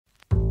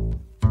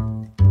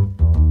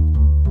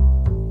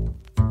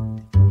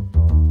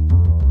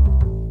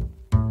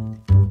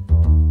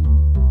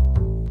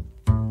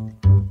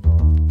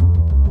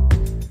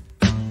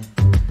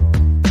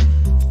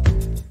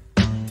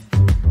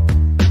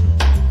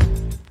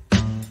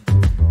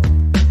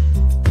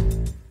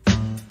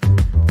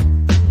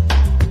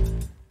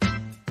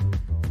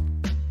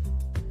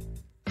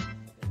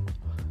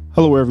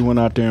Hello, everyone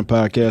out there in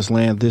podcast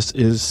land. This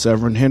is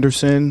Severen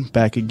Henderson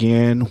back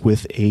again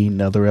with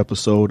another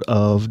episode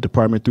of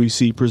Department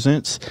 3C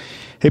Presents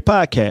a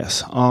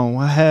podcast.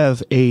 I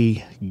have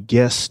a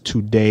guest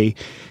today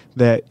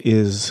that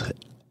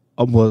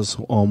was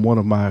one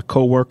of my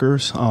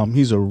coworkers.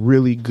 He's a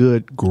really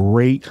good,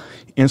 great,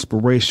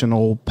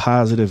 inspirational,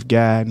 positive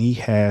guy, and he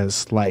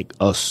has like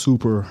a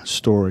super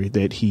story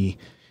that he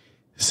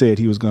said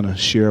he was going to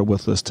share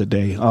with us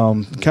today.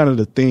 Kind of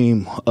the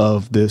theme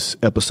of this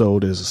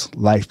episode is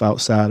life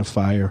outside of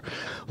fire,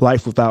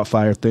 life without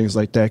fire, things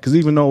like that. Because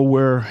even though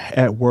we're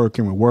at work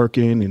and we're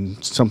working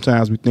and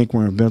sometimes we think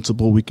we're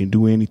invincible, we can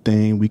do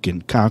anything, we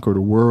can conquer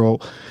the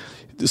world,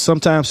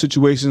 sometimes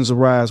situations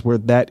arise where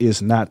that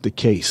is not the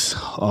case.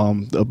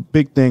 The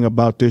big thing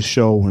about this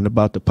show and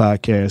about the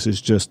podcast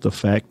is just the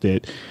fact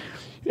that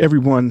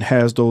everyone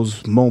has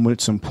those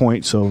moments and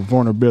points of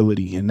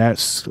vulnerability. And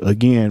that's,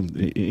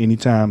 again,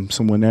 anytime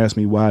someone asks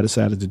me why I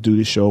decided to do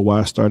this show,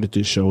 why I started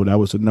this show, that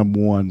was the number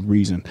one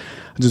reason.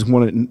 I just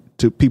wanted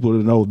people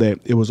to know that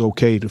it was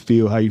okay to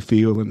feel how you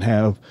feel and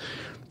have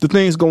the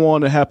things go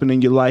on that happen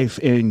in your life.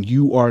 And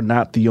you are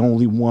not the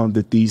only one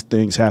that these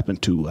things happen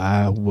to.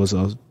 I was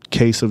a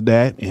case of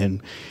that.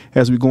 And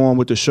as we go on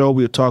with the show,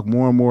 we'll talk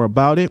more and more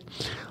about it.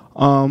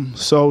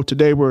 So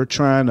today we're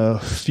trying a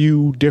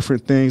few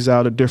different things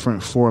out, a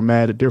different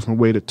format, a different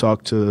way to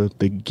talk to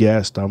the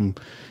guest. I'm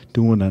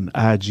doing an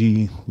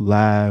IG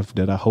live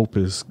that I hope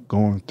is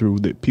going through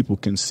that people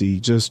can see,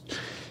 just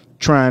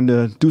trying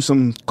to do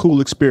some cool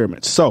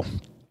experiments. So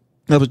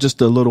that was just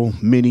a little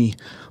mini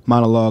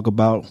monologue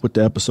about what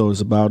the episode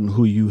is about and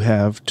who you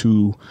have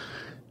to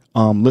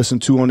listen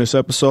to on this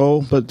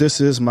episode. But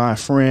this is my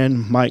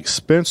friend Mike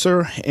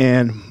Spencer,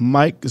 and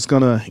Mike is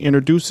going to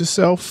introduce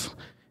himself.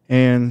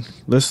 And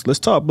let's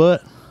talk,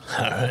 bud.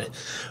 All right.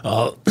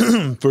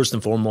 First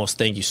and foremost,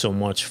 thank you so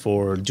much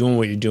for doing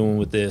what you're doing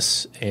with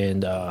this.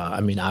 And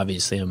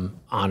obviously, I'm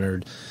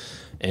honored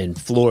and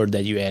floored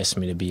that you asked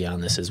me to be on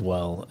this as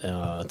well,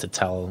 to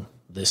tell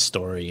this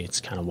story.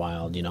 It's kind of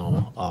wild, you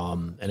know.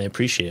 And I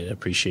appreciate it. I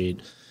appreciate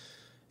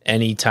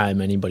any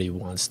time anybody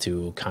wants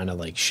to kind of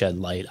like shed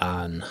light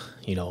on,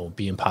 you know,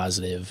 being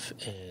positive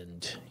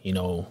and, you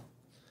know,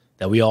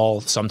 that we all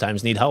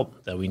sometimes need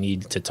help, that we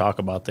need to talk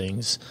about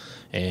things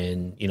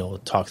and, you know,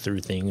 talk through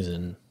things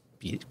and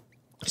be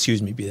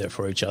there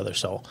for each other.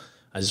 So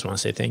I just want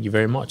to say thank you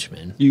very much,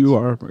 man. You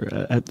are,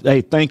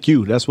 hey, thank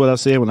you. That's what I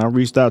said when I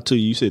reached out to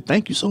you. You said,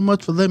 thank you so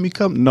much for letting me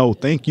come. No,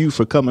 thank you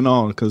for coming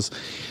on, because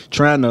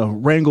trying to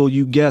wrangle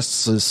you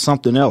guests is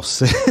something else.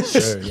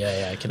 Sure,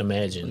 yeah, I can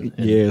imagine.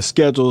 And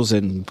schedules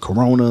and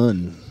Corona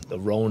and the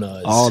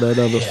Rona, all that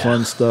other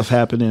fun stuff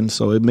happening,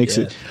 so it makes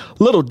it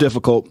a little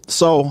difficult.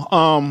 So,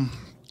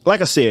 like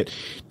I said,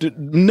 the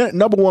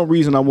number one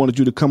reason I wanted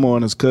you to come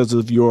on is because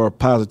of your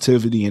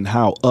positivity and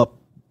how up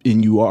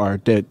in you are.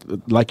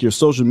 That, like, your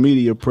social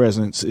media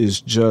presence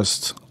is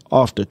just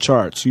off the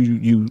charts.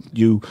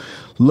 You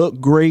look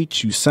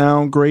great, you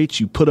sound great,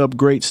 you put up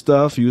great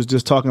stuff. You was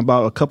just talking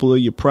about a couple of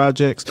your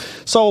projects.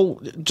 So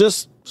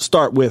just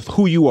start with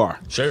who you are.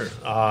 Sure.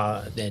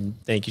 And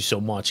thank you so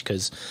much,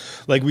 because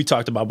like we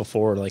talked about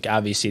before, like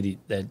obviously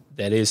that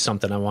is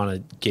something I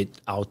want to get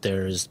out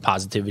there, is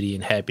positivity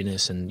and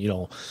happiness and, you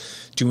know,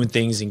 doing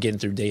things and getting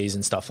through days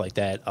and stuff like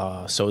that.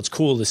 So it's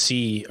cool to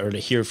see or to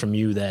hear from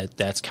you that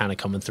that's kind of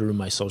coming through in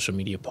my social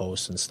media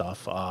posts and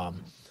stuff,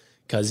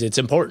 because it's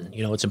important,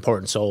 you know, it's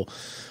important. So,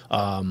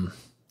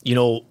 you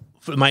know,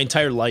 for my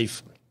entire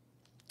life,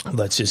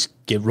 let's just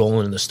get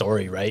rolling in the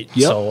story, right?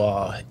 Yep.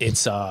 So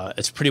it's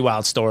a pretty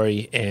wild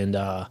story, and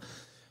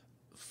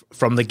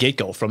from the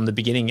get-go, from the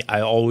beginning,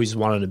 I always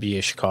wanted to be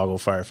a Chicago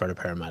firefighter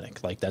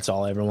paramedic. Like, that's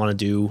all I ever wanted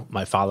to do.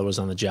 My father was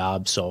on the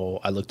job, so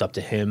I looked up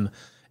to him,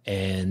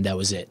 and that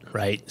was it,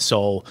 right?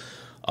 So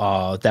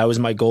that was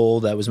my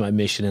goal. That was my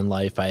mission in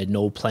life. I had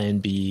no plan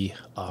B.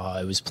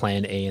 It was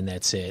plan A, and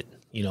that's it.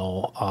 You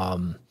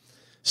know,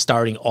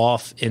 starting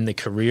off in the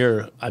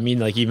career, I mean,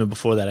 like, even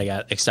before that, I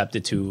got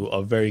accepted to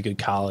a very good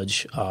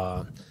college,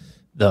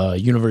 the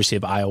University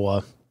of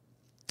Iowa.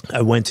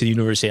 I went to the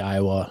University of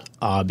Iowa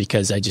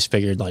because I just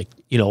figured, like,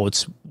 you know,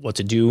 it's what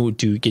to do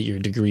to get your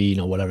degree, you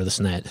know, whatever, this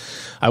and that.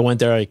 I went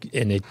there,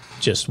 and it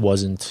just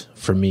wasn't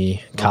for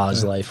me.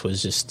 College life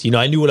was just, you know,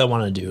 I knew what I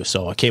wanted to do.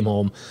 So I came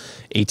home,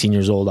 18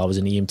 years old. I was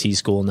in EMT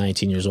school.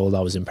 19 years old,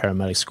 I was in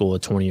paramedic school.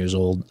 At 20 years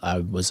old, I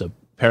was a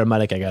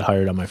paramedic. I got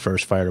hired on my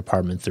first fire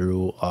department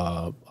through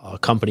a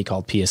company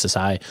called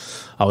PSSI.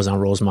 I was on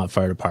Rosemont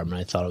Fire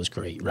Department. I thought it was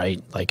great,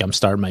 right? Like, I'm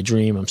starting my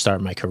dream. I'm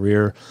starting my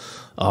career.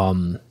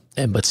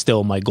 But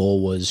still, my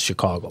goal was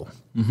Chicago.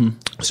 Mm-hmm.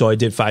 So I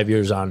did 5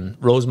 years on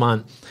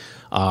Rosemont,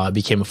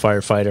 became a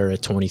firefighter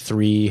at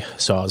 23.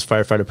 So I was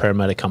firefighter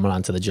paramedic coming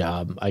onto the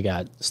job.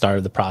 I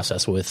started the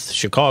process with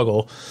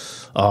Chicago.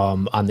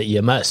 On the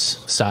EMS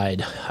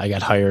side, I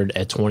got hired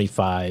at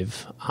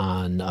 25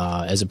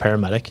 as a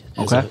paramedic,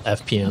 as an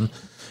FPM,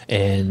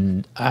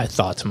 and I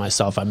thought to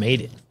myself, I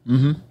made it.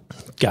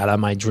 got on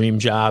my dream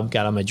job,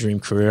 got on my dream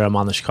career. I'm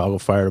on the Chicago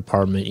Fire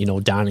Department. You know,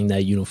 donning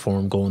that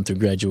uniform, going through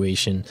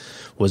graduation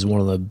was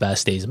one of the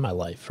best days of my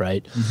life,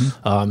 right?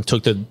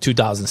 Took the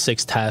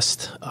 2006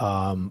 test.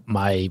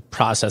 My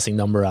processing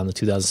number on the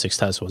 2006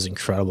 test was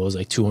incredible. It was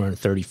like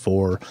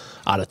 234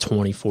 out of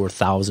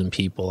 24,000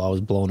 people. I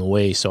was blown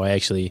away. So I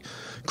actually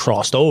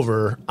crossed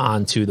over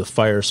onto the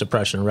fire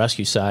suppression and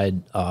rescue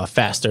side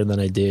faster than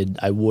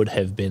I would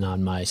have been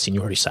on my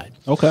seniority side.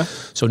 Okay.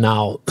 So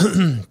now,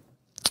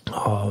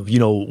 you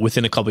know,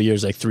 within a couple of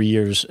years, like 3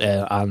 years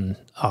on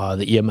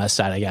the EMS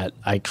side,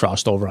 I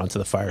crossed over onto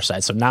the fire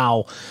side. So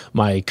now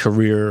my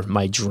career,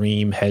 my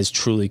dream has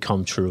truly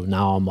come true.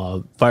 Now I'm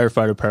a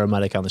firefighter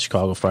paramedic on the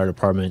Chicago Fire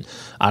Department.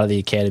 Out of the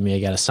academy, I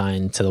got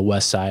assigned to the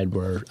west side,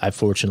 where I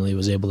fortunately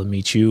was able to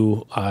meet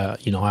you.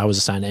 You know, I was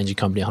assigned to Engine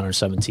Company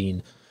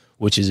 117,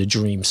 which is a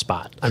dream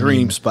spot.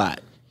 Dream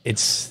spot.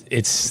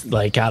 It's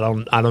like I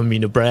don't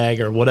mean to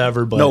brag or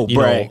whatever, but no,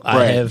 brag.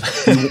 I have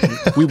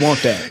we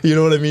want that. You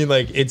know what I mean?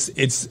 Like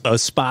it's a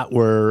spot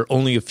where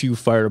only a few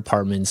fire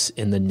departments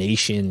in the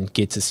nation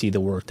get to see the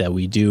work that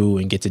we do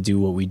and get to do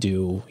what we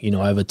do. You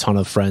know, I have a ton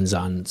of friends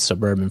on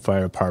suburban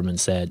fire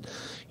departments that,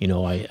 you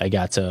know, I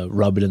got to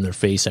rub it in their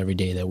face every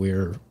day that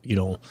we're, you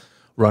know,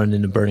 running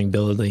into burning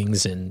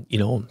buildings and, you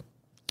know,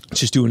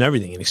 just doing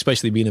everything. And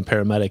especially being a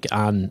paramedic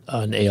on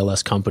an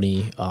ALS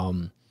company,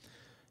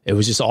 it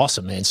was just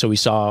awesome, man. So we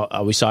saw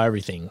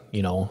everything,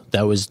 you know.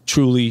 That was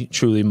truly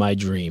my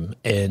dream.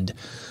 And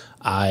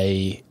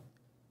I,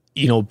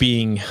 you know,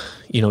 being,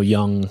 you know,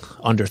 young,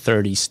 under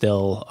 30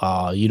 still,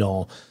 you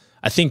know,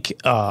 I think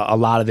a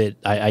lot of it,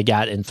 I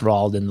got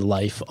enthralled in the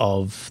life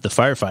of the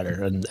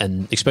firefighter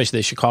and especially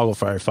the Chicago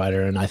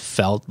firefighter. And I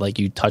felt, like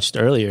you touched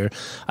earlier,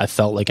 I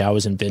felt like I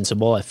was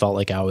invincible. I felt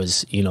like I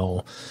was, you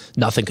know,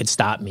 nothing could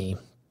stop me.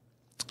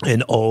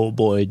 And oh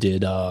boy,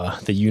 did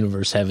the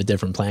universe have a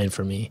different plan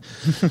for me.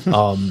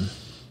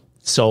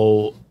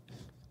 So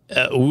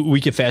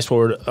we could fast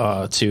forward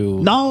to.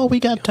 No, we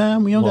got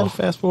time. We don't got to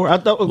fast forward. I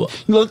thought,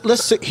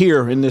 let's sit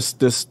here in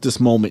this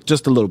moment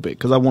just a little bit,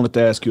 because I wanted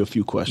to ask you a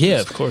few questions. Yeah,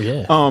 of course,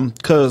 yeah.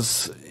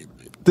 Because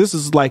this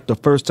is like the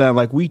first time,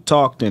 like, we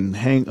talked and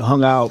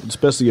hung out,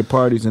 especially at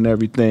parties and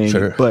everything.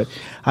 Sure. But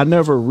I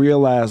never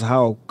realized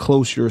how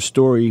close your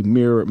story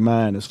mirrored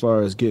mine as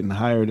far as getting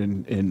hired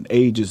in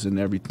ages and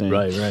everything.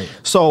 Right.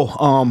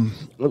 So,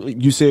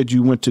 you said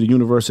you went to the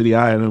University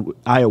of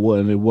Iowa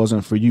and it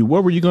wasn't for you.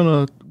 What was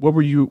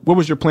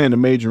your plan to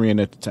major in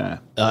at the time?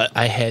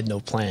 I had no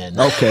plan.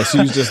 Okay, so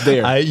you was just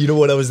there. You know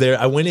what? I was there.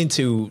 I went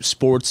into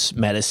sports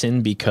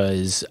medicine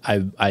because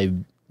I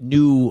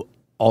knew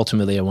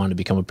ultimately I wanted to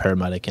become a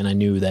paramedic, and I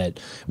knew that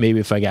maybe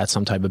if I got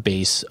some type of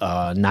base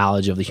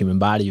knowledge of the human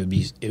body,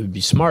 it would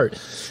be smart.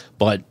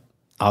 But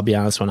I'll be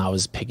honest, when I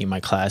was picking my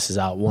classes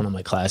out, one of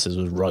my classes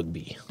was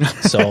rugby.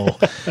 So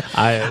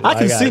I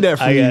can see that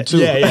for you too.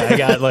 Yeah. I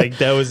got, like,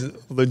 that was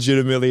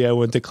legitimately, I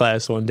went to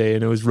class one day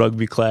and it was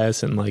rugby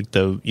class, and like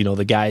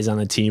the guys on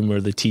the team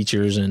were the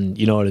teachers, and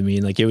you know what I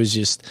mean? Like, it was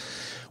just,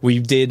 we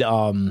did,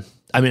 I mean,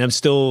 I'm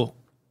still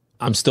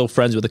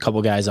friends with a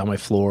couple guys on my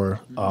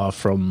floor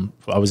from,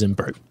 I was in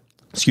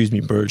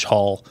Burge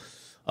Hall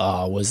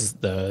was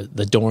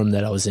the dorm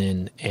that I was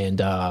in.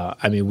 And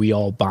I mean, we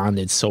all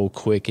bonded so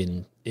quick,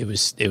 and it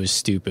was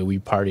stupid. We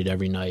partied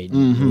every night.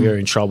 Mm-hmm. We were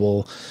in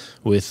trouble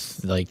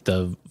with, like,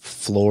 the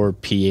floor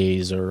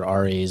PAs or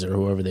RAs or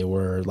whoever they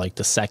were, like,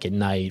 the second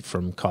night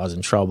from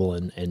causing trouble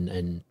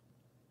and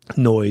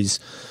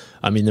noise.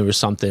 I mean, there was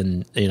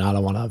something, you know, I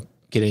don't want to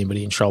get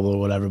anybody in trouble or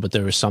whatever, but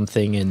there was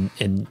something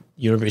in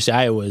University of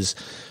Iowa.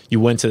 You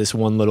went to this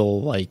one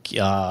little, like,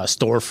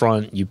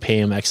 storefront, you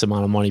pay them X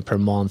amount of money per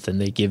month, and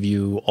they give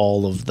you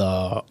all of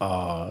the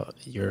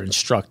your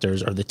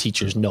instructors or the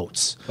teachers'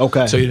 notes.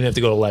 Okay. So you didn't have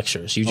to go to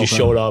lectures. You just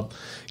showed up,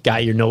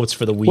 got your notes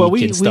for the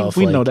week and stuff.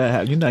 We know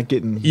that. You're not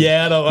getting.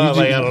 Yeah, I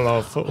don't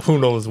know. Who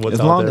knows what's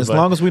out there. As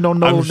long as we don't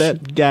know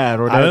that guy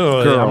or that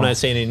girl. I'm not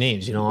saying any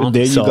names, you know.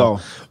 There you go.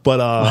 But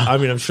I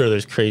mean, I'm sure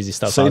there's crazy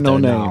stuff out there now.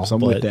 Say no names.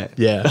 I'm with that.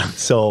 Yeah.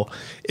 So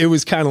it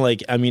was kind of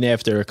like, I mean,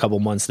 after a couple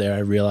months there, I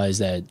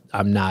realized that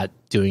I'm not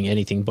doing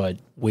anything but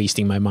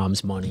wasting my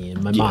mom's money.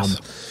 And my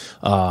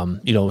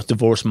mom, you know,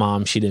 divorced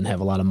mom, she didn't have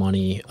a lot of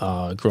money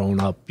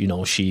growing up. You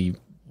know, she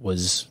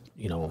was,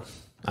 you know,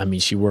 I mean,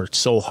 she worked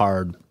so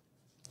hard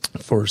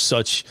for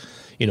such,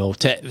 you know,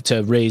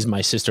 to raise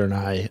my sister and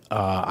I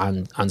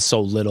on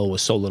so little,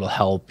 with so little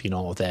help, you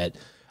know, that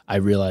I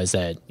realized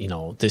that, you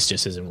know, this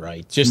just isn't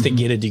right. Just to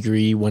get a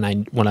degree when I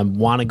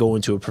want to go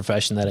into a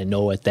profession that I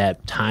know at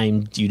that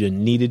time you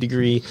didn't need a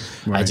degree,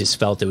 right. I just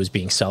felt it was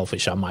being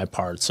selfish on my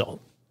part. So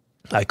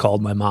I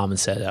called my mom and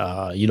said,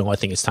 you know, I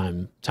think it's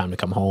time to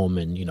come home.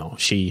 And, you know,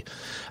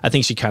 I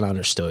think she kind of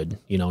understood.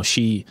 You know,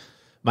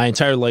 my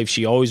entire life,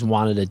 she always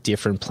wanted a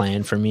different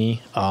plan for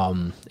me.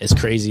 As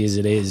crazy as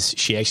it is,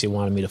 she actually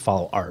wanted me to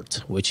follow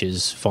art, which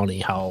is funny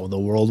how the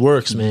world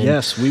works, man.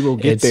 Yes, we will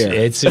get there.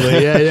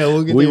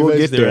 We'll get we there will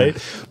get there.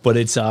 Right? But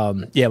it's, my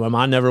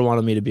mom never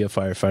wanted me to be a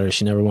firefighter.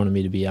 She never wanted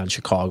me to be out in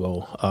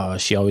Chicago.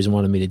 She always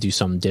wanted me to do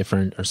something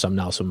different or something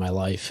else with my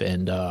life.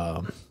 And,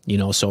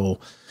 so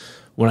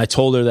when I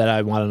told her that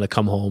I wanted to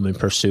come home and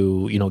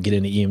pursue, get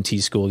into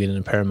EMT school, get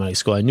into paramedic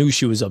school, I knew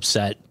she was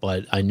upset,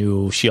 but I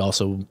knew she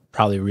also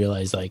probably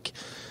realized like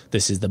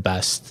this is the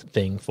best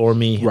thing for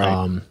me.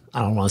 Right.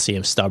 I don't want to say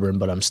I'm stubborn,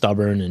 but I'm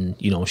stubborn. And,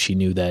 she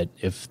knew that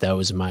if that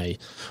was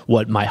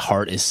what my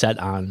heart is set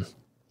on,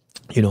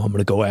 I'm going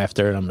to go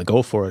after it. I'm going to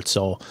go for it.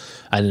 So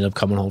I ended up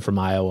coming home from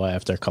Iowa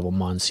after a couple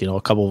months,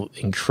 a couple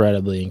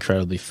incredibly,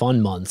 incredibly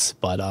fun months,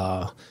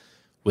 but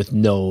with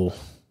no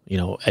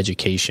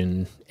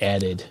education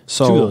added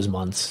to those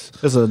months.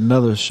 There's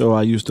another show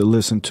I used to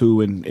listen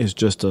to, and it's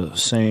just a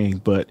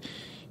saying, but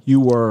you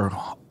were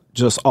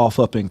just off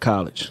up in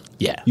college.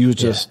 Yeah. You were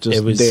just there.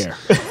 I was there.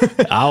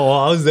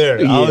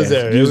 I was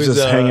there. You was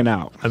just hanging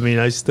out. I mean,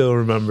 I still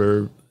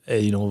remember,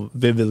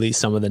 vividly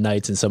some of the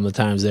nights and some of the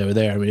times they were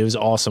there. I mean, it was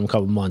awesome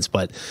couple months,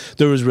 but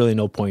there was really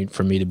no point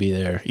for me to be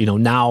there.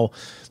 Now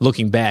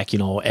looking back,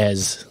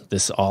 as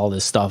all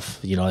this stuff,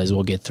 as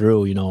we'll get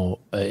through,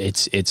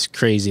 it's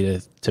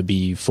crazy to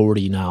be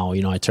 40 now.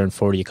 I turned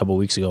 40 a couple of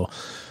weeks ago.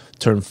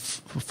 Turned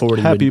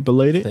 40. Happy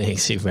belated.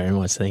 Thanks you very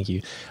much. Thank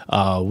you.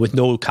 With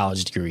no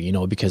college degree,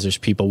 because there's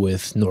people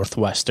with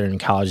Northwestern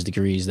college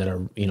degrees that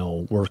are,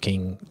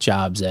 working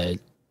jobs that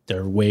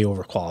they're way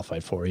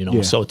overqualified for,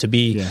 So to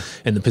be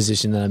in the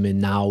position that I'm in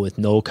now with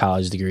no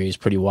college degree is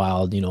pretty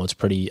wild. It's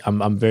pretty.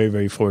 I'm very,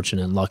 very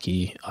fortunate and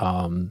lucky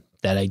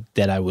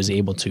that I was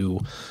able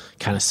to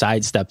kind of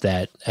sidestep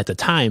that at the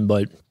time,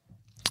 but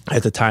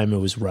at the time it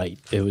was right.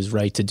 It was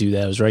right to do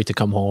that. It was right to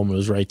come home. It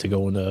was right to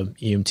go into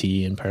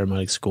EMT and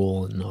paramedic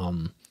school.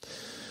 And,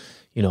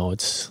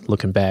 it's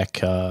looking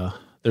back,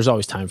 there's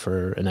always time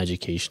for an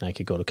education. I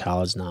could go to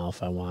college now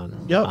if I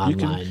want. Yep,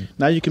 online.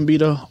 Now you can be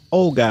the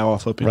old guy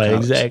off up in college.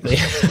 Exactly.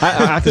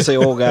 I can say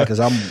old guy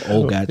because I'm an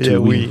old guy too.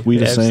 Yeah, we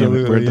the same.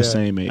 We're the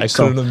same age. I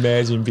couldn't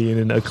imagine being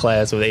in a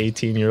class with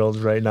 18-year-olds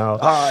right now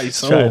trying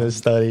to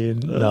study.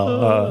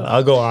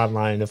 I'll go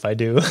online if I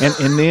do.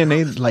 And then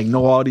they like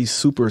know all these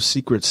super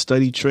secret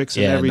study tricks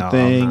and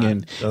everything.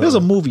 And there's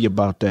a movie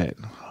about that.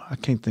 I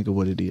can't think of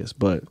what it is,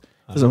 but.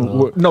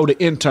 The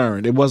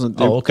intern. It wasn't.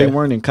 They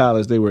weren't in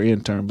college. They were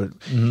intern. But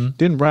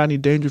didn't Rodney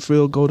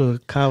Dangerfield go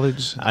to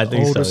college? I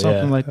think so, or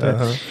something like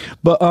that.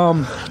 But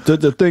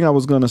the thing I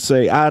was gonna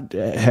say, I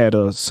had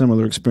a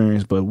similar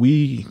experience, but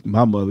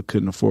my mother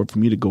couldn't afford for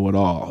me to go at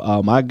all.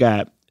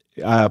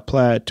 I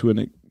applied to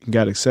and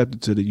got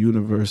accepted to the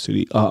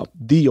university,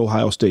 the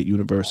Ohio State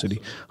University.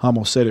 I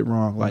almost said it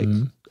wrong, like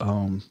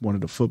one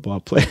of the football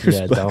players.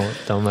 Yeah,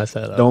 don't mess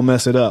that up. Don't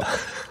mess it up.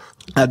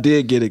 I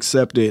did get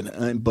accepted,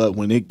 but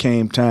when it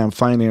came time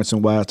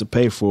financing wise to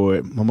pay for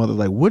it, my mother was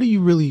like, what are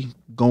you really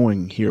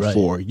going here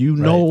for? You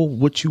know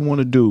what you want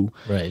to do.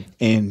 Right.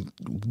 And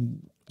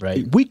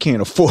we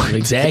can't afford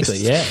exactly.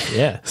 this.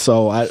 Yeah.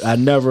 So I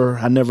never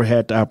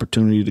had the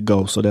opportunity to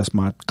go. So that's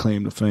my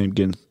claim to fame,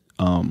 getting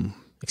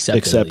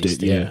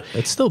accepted. Yeah.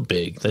 It's still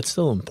big. That's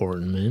still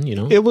important, man.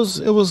 It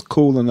was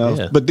cool enough.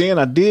 Yeah. But then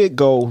I did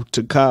go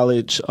to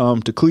college,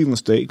 to Cleveland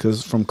State,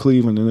 because from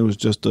Cleveland, and it was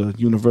just a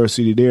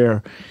university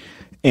there.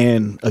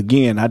 And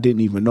again, I didn't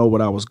even know what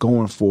I was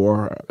going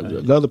for.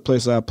 Right. The other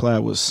place I applied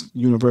was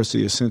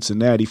University of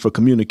Cincinnati for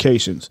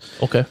communications.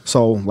 Okay.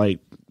 So like,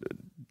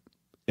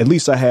 at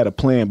least I had a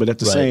plan, but at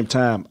the same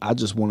time, I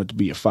just wanted to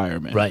be a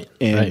fireman. Right.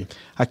 And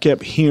I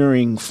kept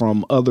hearing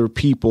from other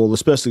people,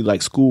 especially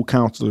like school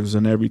counselors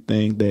and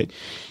everything, that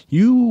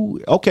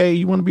you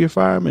want to be a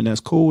fireman, that's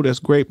cool, that's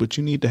great, but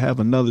you need to have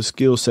another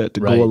skill set to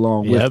go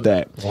along with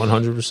that.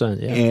 100%.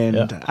 Yeah.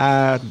 And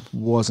I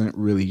wasn't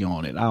really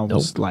on it. I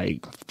was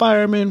like,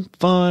 fireman,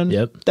 fun.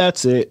 Yep.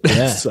 That's it.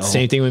 Yeah.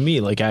 Same thing with me.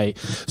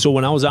 So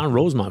when I was on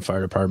Rosemont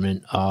Fire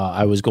Department,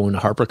 I was going to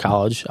Harper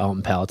College out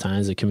in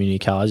Palatine. A community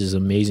college. It's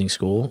an amazing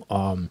school.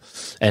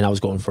 And I was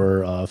going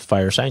for a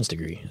fire science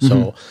degree.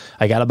 So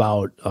I got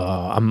about,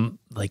 I'm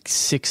like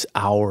 6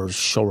 hours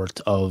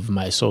short of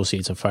my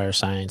associates in fire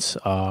science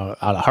out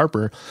of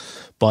Harper.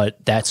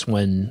 But that's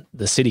when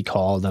the city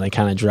called and I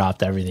kind of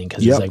dropped everything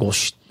because it's like,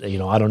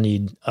 well, I don't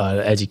need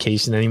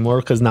education anymore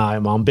because now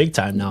I'm on big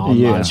time now.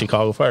 I'm on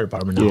Chicago Fire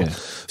Department now. Yeah.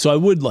 So I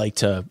would like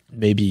to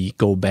maybe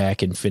go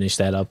back and finish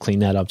that up, clean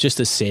that up, just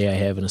to say I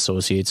have an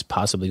associate's,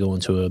 possibly go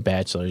into a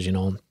bachelor's,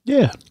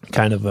 Yeah.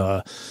 Kind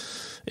of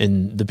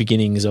in the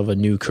beginnings of a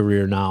new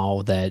career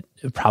now that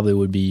it probably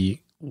would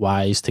be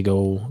wise to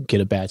go get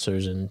a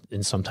bachelor's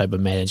in some type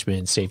of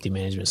management, safety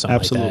management,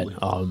 something like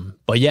that.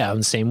 But yeah, I'm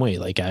the same way.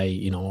 Like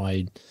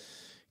I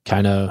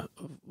kind of,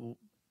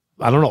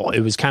 I don't know.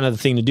 It was kind of the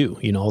thing to do,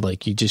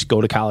 like you just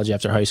go to college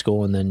after high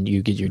school and then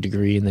you get your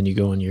degree and then you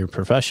go in your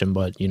profession.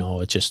 But,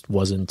 it just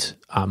wasn't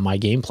my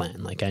game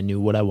plan. Like I knew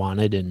what I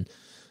wanted and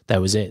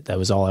that was it. That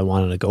was all I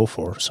wanted to go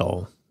for.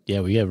 So yeah,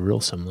 we have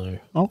real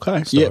similar.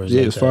 Okay. Yeah. Like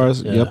As far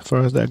as as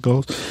far as that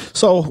goes.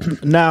 So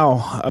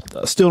now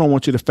I still don't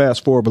want you to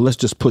fast forward, but let's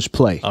just push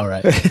play. All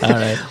right.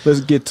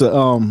 Let's get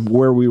to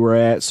where we were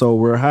at. So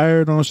we're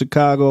hired on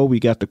Chicago. We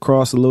got to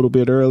cross a little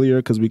bit earlier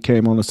because we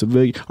came on a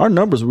civilian. Our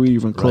numbers were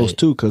even close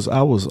too, because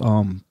I was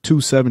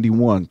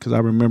 271, because I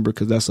remember,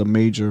 because that's a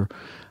major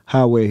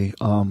highway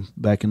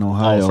back in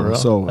Ohio.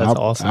 So that's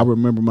awesome. I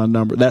remember my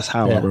number. That's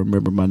how I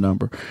remember my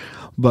number.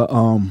 But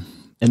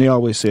and they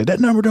always said that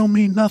number don't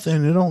mean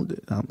nothing. It don't.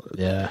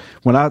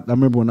 When I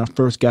remember when I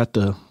first got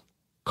the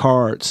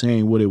card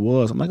saying what it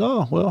was, I'm like,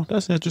 oh well,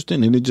 that's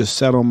interesting. And it just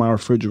sat on my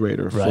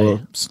refrigerator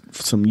for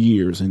some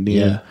years. And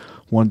then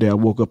one day I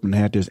woke up and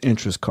had this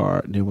interest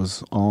card, and it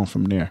was on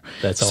from there.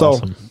 That's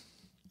awesome.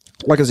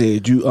 Like I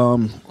said, you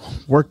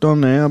worked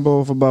on the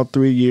AMBO for about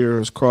 3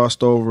 years,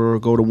 crossed over,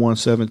 go to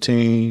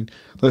 117.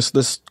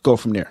 Let's go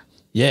from there.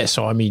 Yeah.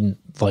 So I mean,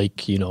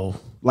 like, you know,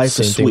 life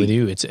same is thing sweet. with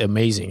you. It's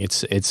amazing.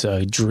 It's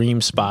a dream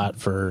spot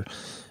for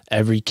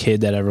every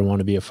kid that ever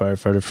wanted to be a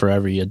firefighter, for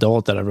every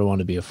adult that ever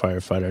wanted to be a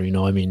firefighter. You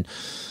know, I mean,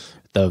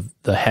 the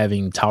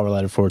having Tower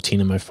Ladder 14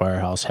 in my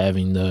firehouse,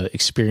 having the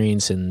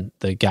experience and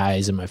the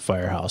guys in my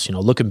firehouse. You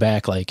know, looking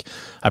back, like,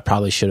 I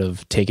probably should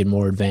have taken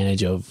more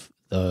advantage of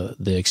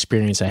the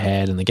experience I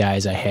had and the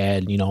guys I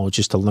had, you know,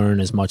 just to learn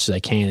as much as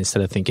I can,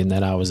 instead of thinking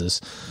that I was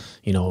this,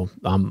 you know,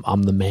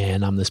 I'm the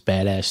man, I'm this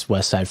badass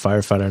West Side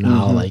firefighter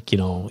now. Like, you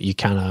know, you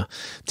kind of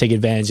take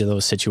advantage of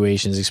those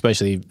situations,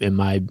 especially in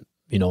my,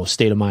 you know,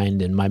 state of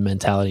mind and my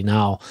mentality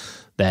now,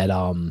 that,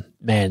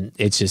 man,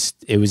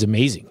 it was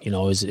amazing. You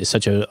know, it's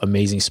such an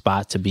amazing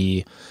spot to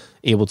be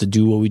able to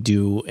do what we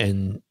do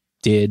and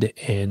did.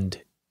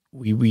 And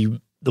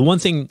we the one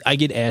thing I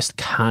get asked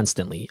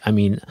constantly, I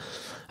mean,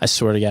 I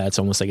swear to God, it's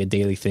almost like a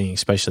daily thing,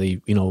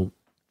 especially, you know,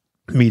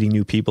 meeting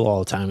new people all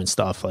the time and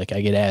stuff. Like,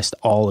 I get asked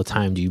all the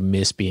time, do you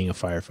miss being a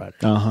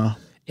firefighter?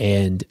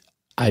 And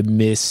I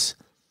miss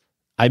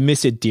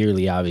it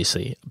dearly,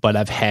 obviously, but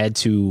I've had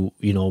to,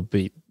 you know,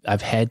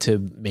 I've had to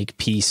make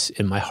peace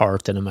in my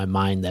heart and in my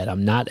mind that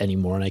I'm not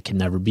anymore and I can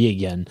never be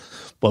again.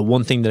 But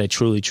one thing that I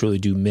truly, truly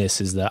do miss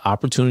is the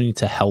opportunity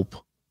to help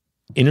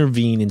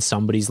intervene in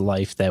somebody's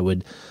life that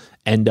would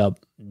end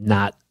up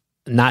not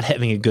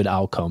having a good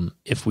outcome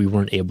if we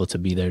weren't able to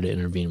be there to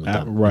intervene with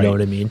them. Right. You know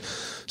what I mean?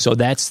 So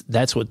that's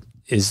what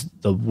is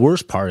the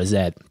worst part, is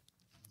that,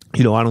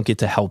 you know, I don't get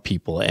to help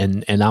people.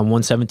 And on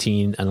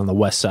 117 and on the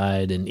West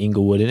Side and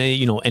Inglewood and,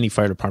 you know, any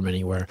fire department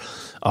anywhere,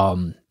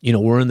 you know,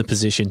 we're in the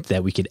position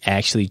that we could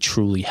actually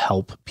truly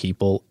help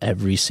people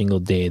every single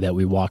day that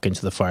we walk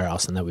into the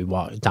firehouse and that we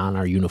don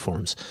our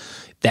uniforms.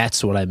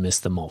 That's what I miss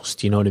the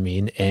most. You know what I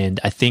mean? And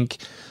I think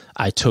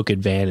I took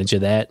advantage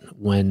of that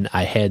when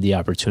I had the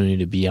opportunity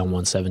to be on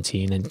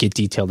 117 and get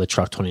detailed at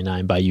Truck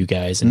 29 by you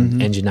guys, and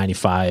Engine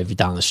 95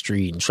 down the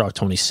street, and Truck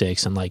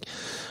 26. And like,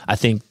 I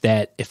think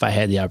that if I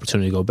had the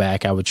opportunity to go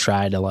back, I would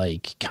try to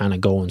like kind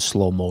of go in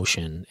slow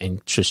motion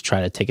and just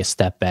try to take a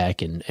step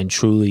back and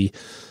truly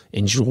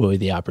enjoy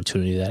the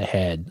opportunity that I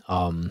had.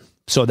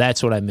 So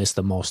that's what I miss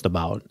the most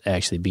about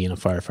actually being a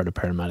firefighter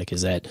paramedic,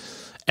 is that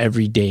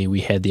every day we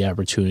had the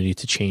opportunity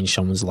to change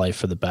someone's life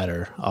for the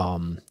better.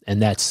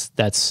 And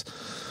that's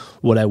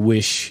what I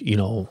wish, you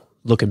know,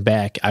 looking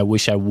back, I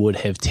wish I would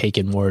have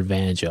taken more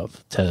advantage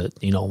of, to,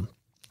 you know,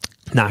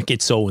 not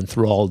get so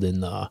enthralled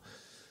in the,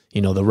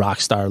 you know, the rock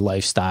star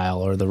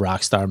lifestyle or the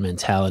rock star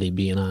mentality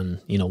being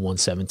on, you know,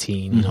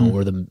 117, you know,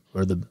 or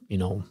the, you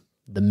know,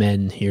 the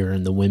men here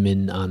and the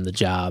women on the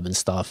job and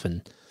stuff.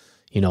 And,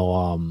 you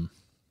know,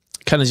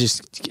 kind of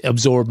just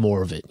absorb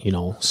more of it, you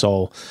know.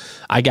 So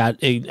I got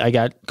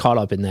caught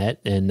up in that,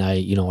 and I,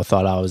 you know, I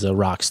thought I was a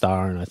rock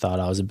star and I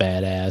thought I was a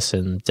badass,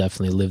 and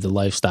definitely lived the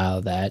lifestyle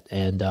of that.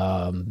 And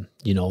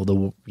you know,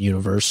 the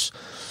universe,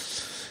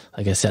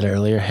 like I said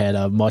earlier, had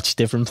a much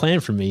different plan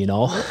for me, you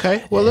know.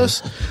 Okay. Well,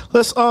 let's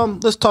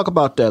talk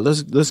about that.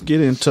 Let's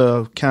get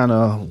into kind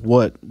of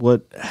what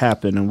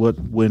happened and what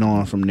went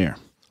on from there.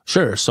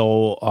 Sure.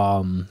 So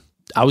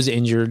I was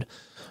injured.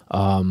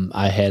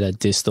 I had a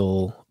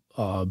distal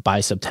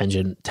bicep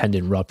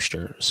tendon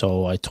rupture,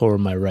 so I tore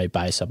my right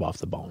bicep off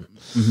the bone.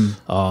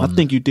 I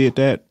think you did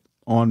that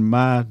on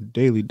my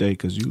daily day,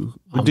 because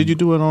did you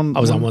do it on?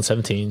 I was on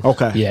 117.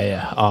 Okay.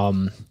 Yeah.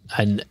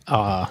 And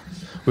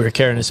we were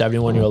carrying this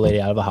 71-year-old lady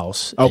out of a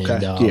house.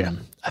 Okay. And,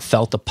 I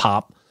felt a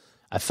pop.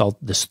 I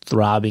felt this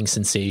throbbing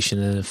sensation,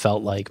 and it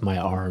felt like my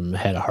arm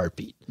had a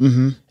heartbeat.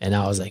 And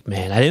I was like,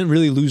 man, I didn't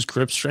really lose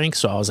grip strength,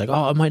 so I was like,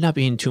 oh, I might not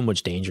be in too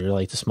much danger.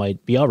 Like, this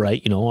might be all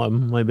right, you know, I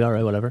might be all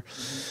right, whatever.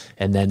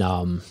 And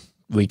then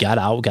we got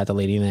out, got the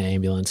lady in the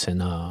ambulance, and,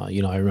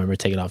 you know, I remember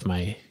taking off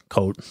my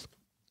coat,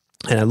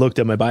 and I looked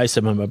at my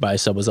bicep, and my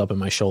bicep was up in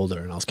my shoulder,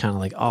 and I was kind of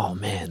like, oh,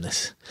 man,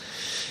 this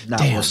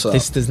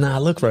does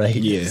not look right.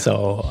 Yeah.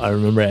 So I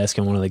remember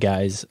asking one of the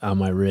guys on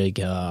my rig,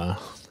 I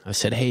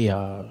said, hey,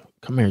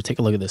 come here, take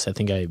a look at this. I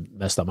think I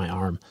messed up my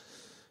arm.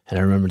 And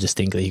I remember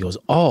distinctly, he goes,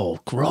 oh,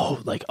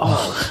 gross. Like,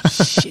 oh,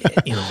 shit,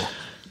 you know.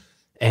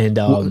 And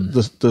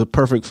the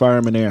perfect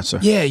fireman answer.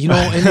 Yeah,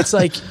 and it's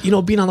like,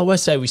 being on the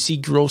West Side, we see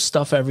gross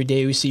stuff every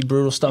day. We see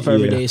brutal stuff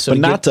every day. So but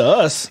not to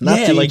us. Not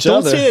to like, each don't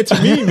other. say it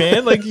to me,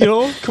 man. Like,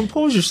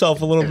 compose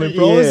yourself a little bit,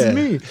 bro. This is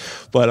me.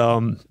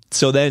 But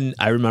so then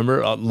I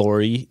remember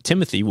Lori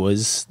Timothy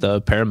was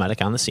the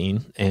paramedic on the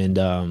scene,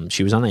 and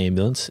she was on the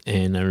ambulance.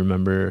 And I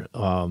remember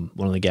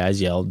one of the guys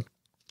yelled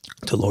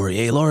to Lori,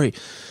 "Hey, Lori,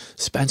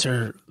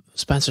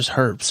 Spencer's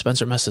hurt.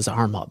 Spencer messed his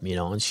arm up,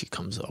 and she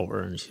comes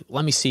over and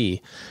let me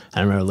see.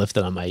 I remember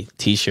lifting on my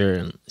t-shirt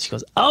and she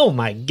goes, "Oh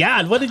my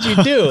God, what did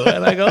you do?"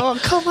 And I go, "Oh,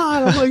 come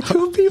on." I'm like,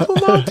 two people.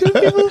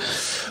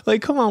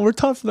 Like, come on, we're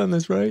tougher than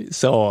this, right?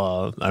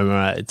 So I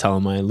remember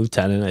telling my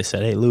lieutenant, I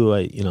said, "Hey, Lou,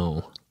 I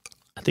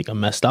think I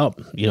messed up."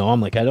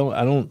 I'm like, I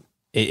don't,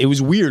 it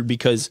was weird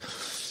because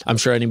I'm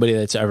sure anybody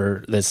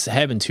that's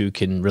having to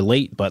can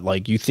relate, but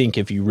like, you think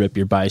if you rip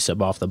your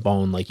bicep off the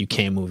bone, like you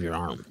can't move your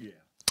arm. Yeah.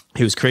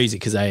 It was crazy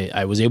because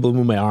I was able to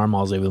move my arm, I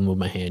was able to move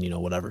my hand,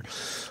 whatever.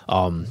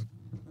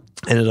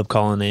 Ended up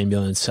calling the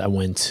ambulance. I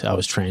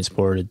was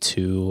transported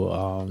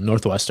to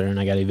Northwestern.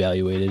 I got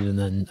evaluated, and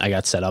then I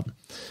got set up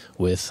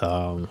with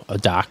a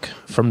doc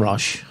from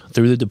Rush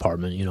through the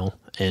department,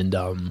 and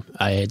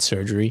I had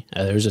surgery.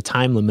 There's a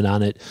time limit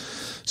on it,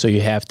 so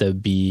you have to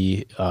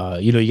be,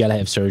 you got to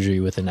have surgery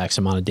within X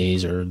amount of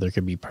days, or there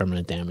could be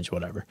permanent damage,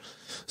 whatever.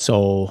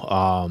 So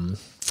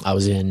I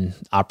was in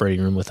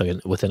operating room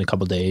within a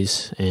couple of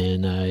days,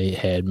 and I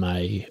had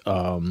my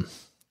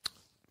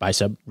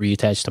bicep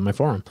reattached to my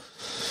forearm.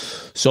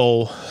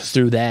 So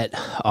through that,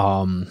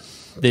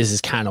 this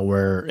is kind of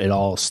where it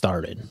all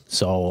started.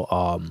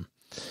 So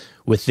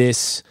with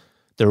this,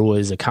 there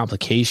was a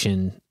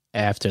complication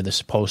after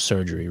this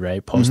post-surgery,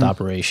 right?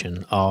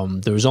 Post-operation.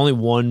 There was only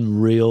one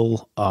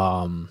real,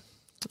 like,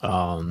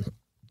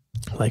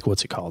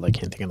 what's it called? I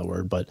can't think of the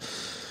word, but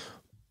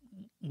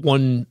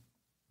one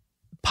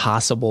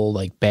possible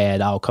like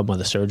bad outcome of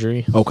the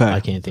surgery. Okay. I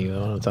can't think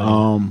of what I'm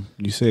talking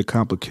you said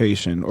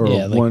complication or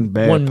like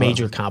one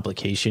major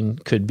complication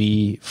could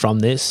be from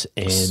this,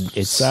 and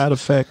it's side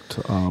effect.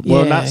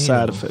 Not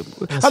side effect.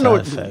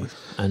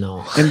 I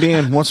know. And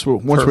then once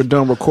we're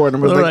done recording,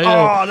 we're like,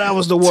 oh, that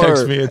was the word.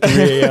 Text me at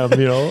 3 a.m.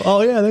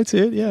 Oh yeah, that's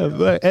it. Yeah,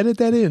 but edit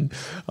that in.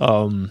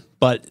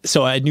 But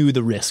so I knew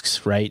the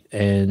risks, right?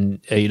 And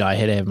I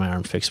had to have my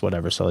arm fixed,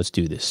 whatever. So let's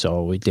do this.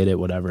 So we did it,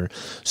 whatever.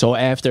 So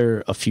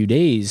after a few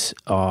days,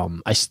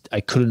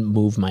 I couldn't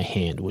move my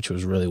hand, which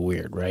was really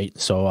weird, right?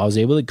 So I was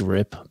able to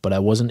grip, but I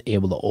wasn't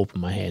able to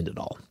open my hand at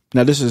all.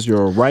 Now this is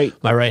your right?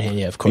 My right hand,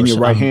 yeah, of course. And you're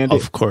right-handed?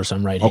 Of course,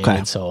 I'm right-handed.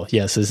 Okay. So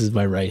yes, this is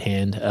my right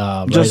hand.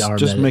 Right arm.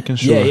 Just making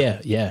sure.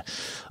 Yeah.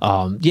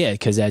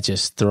 Because that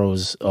just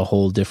throws a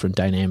whole different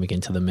dynamic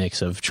into the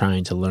mix of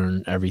trying to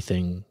learn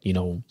everything,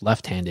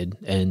 left-handed.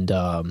 And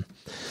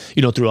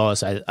through all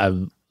this, I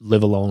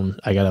live alone.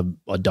 I got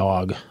a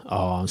dog,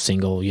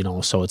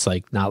 single, so it's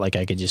like not like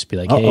I could just be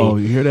like, hey, you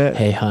hear that?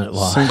 Hey, hunt.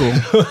 Well, single.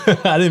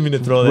 I didn't mean to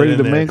throw that ready in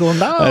to there. mingle?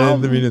 No. I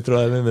didn't mean to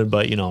throw that in there,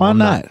 but why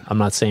not? I'm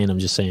not saying. I'm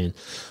just saying.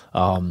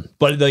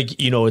 But like,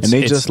 it's, and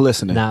they it's just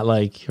listening. Not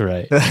like,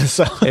 right.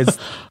 So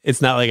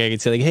it's not like I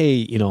could say like,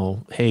 hey,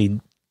 hey,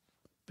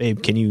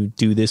 babe, can you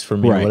do this for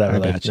me or whatever?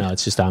 Like, no,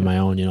 it's just on my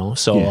own,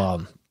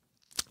 So,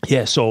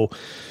 so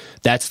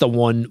that's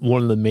one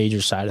of the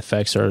major side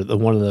effects, or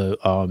one of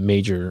the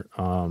major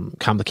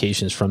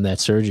complications from that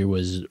surgery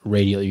was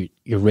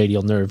your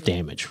radial nerve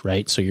damage,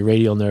 right? So your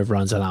radial nerve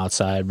runs on the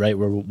outside, right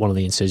where one of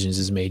the incisions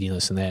is made,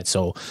 this and that.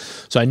 So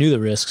I knew the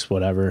risks,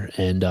 whatever,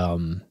 and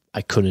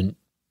I couldn't.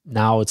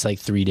 Now it's like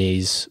 3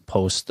 days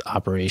post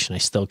operation. I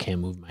still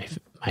can't move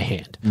my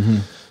hand. Mm-hmm.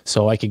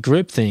 So I could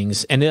grip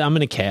things, and I'm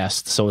in a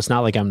cast, so it's not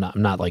like I'm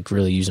not like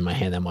really using my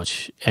hand that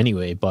much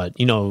anyway. But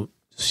you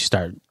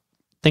start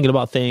thinking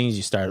about things,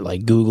 you start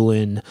like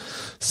Googling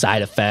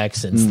side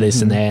effects and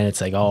this and that. And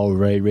it's like, oh,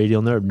 right,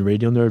 radial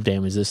nerve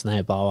damage, this and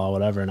that, blah, blah,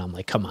 whatever. And I'm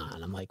like, come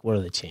on. I'm like, what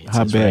are the chances?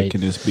 How bad can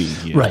this be?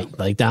 Yeah. Right.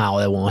 Like, now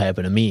that won't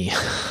happen to me.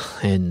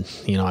 And,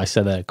 I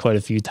said that quite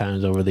a few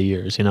times over the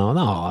years, no,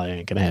 it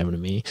ain't going to happen to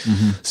me.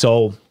 Mm-hmm.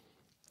 So,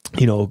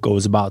 it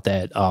goes about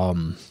that.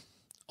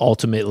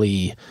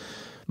 Ultimately,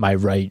 my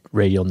right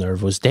radial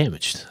nerve was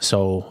damaged.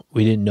 So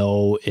we didn't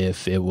know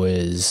if it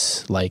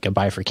was like a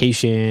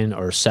bifurcation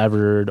or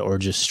severed or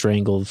just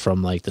strangled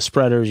from like the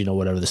spreaders,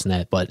 whatever this and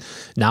that. But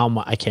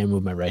now I can't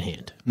move my right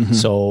hand. Mm-hmm.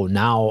 So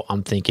now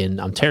I'm thinking,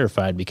 I'm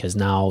terrified because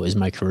now is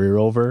my career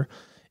over?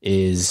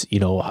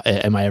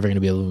 Am I ever going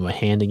to be able to move my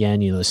hand again?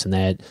 This and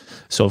that.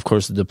 So of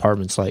course the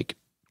department's like,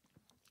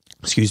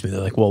 they're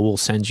like, well, we'll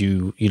send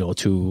you,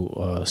 to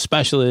a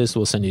specialist.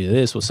 We'll send you to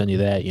this. We'll send you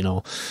that,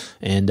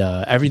 and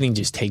everything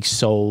just takes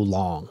so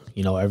long.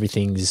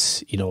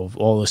 Everything's,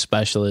 all the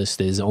specialist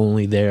is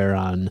only there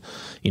on,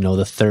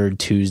 the third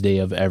Tuesday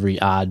of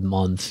every odd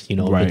month,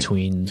 right.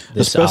 Between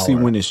this especially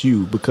hour. When it's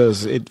you,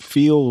 because it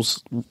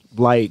feels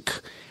like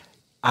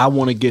I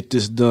want to get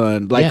this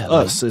done. Like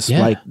us. It's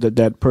like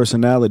that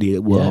personality.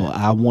 Well,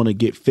 I want to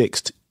get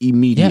fixed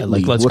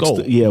immediately. Yeah, like, let's go.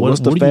 What's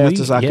the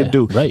fastest I could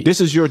do? Right.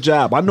 This is your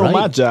job. I know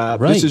my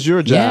job. Right. This is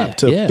your job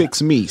to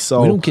fix me.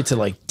 So we don't get to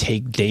like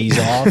take days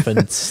off and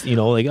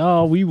like,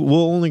 oh, we're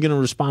only going to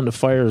respond to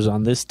fires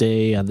on this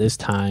day, on this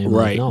time.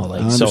 Right. No,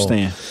 like, I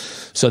understand.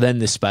 So then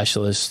the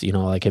specialist,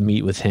 like I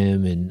meet with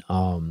him,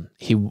 and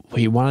he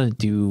wanted to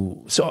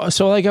do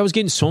so like I was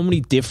getting so many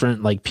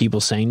different like people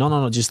saying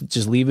no,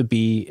 just leave it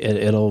be,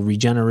 it'll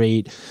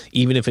regenerate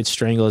even if it's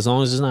strangled, as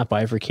long as it's not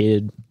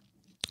bifurcated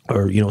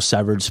or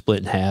severed, split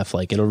in half,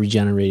 like it'll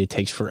regenerate. It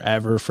takes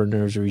forever for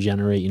nerves to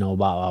regenerate, blah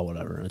blah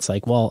whatever. And it's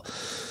like, well,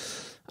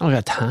 I don't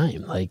got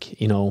time. Like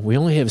we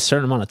only have a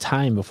certain amount of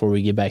time before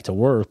we get back to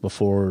work.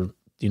 Before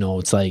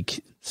it's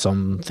like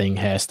something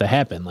has to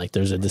happen. Like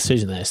there's a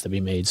decision that has to be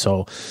made.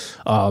 So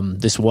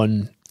this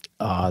one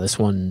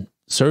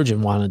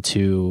surgeon wanted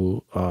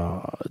to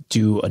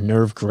do a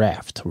nerve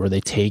graft where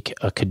they take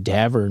a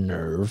cadaver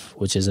nerve,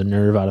 which is a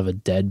nerve out of a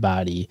dead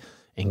body,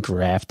 and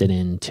graft it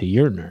into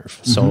your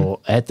nerve.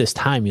 So at this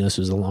time, this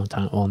was a long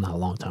time, well, not a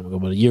long time ago,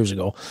 but years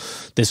ago,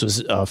 this was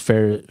a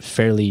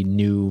fairly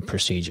new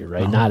procedure,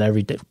 right? Not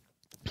every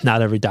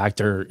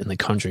doctor in the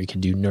country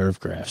can do nerve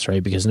grafts,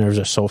 right? Because nerves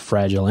are so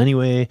fragile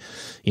anyway.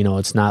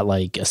 It's not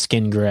like a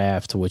skin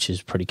graft, which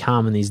is pretty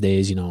common these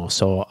days,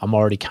 So I'm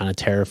already kind of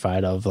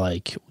terrified of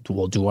like,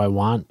 well, do I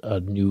want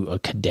a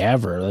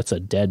cadaver? That's a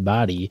dead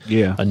body,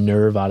 a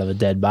nerve out of a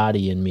dead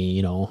body in me,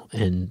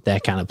 and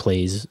that kind of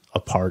plays a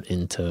part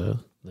into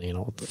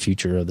the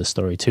future of the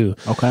story too.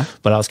 Okay.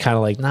 But I was kind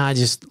of like, nah,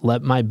 just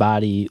let my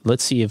body,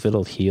 let's see if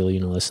it'll heal,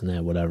 this and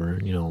that, whatever.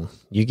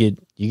 You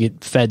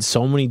get fed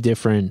so many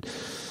different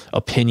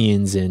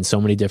opinions and so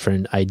many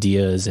different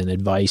ideas and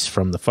advice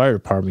from the fire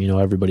department.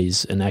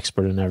 Everybody's an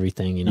expert in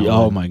everything,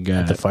 Oh my God.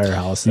 At the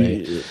firehouse.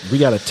 We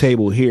got a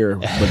table here,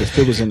 but if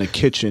it was in the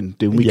kitchen,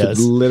 then we could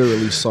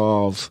literally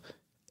solve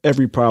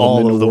every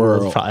problem in the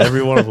world.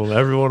 Every one of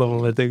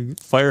them at the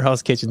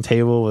firehouse kitchen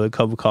table with a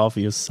cup of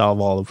coffee will solve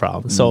all the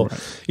problems. So,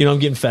 I'm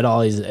getting fed all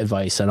these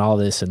advice and all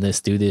this and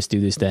this, do this,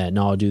 that.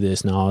 No, do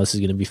this. No, this is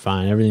going to be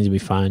fine. Everything's going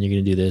to be fine. You're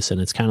going to do this.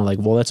 And it's kind of like,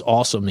 well, that's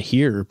awesome to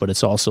hear, but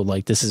it's also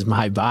like, this is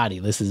my body.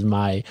 This is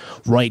my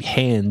right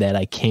hand that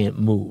I can't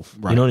move.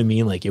 Right. You know what I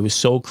mean? Like, it was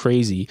so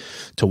crazy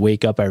to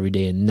wake up every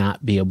day and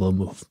not be able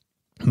to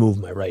move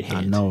my right hand.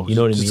 I know. You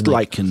know what I mean? Just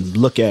like can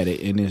look at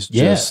it and it's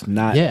just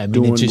not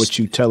doing what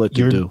you tell it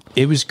to do.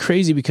 It was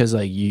crazy because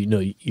like,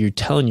 you're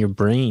telling your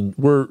brain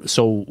we're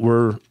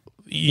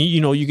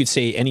you could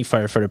say any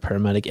firefighter,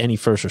 paramedic, any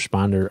first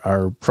responder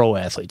are pro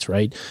athletes,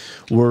 right?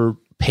 We're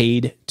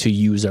paid to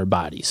use our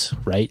bodies,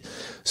 right?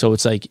 So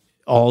it's like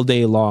all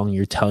day long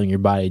you're telling your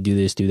body, do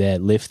this, do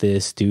that, lift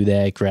this, do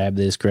that, grab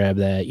this, grab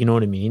that. You know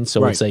what I mean?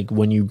 So it's like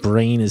when your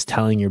brain is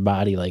telling your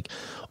body like,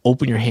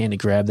 open your hand to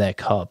grab that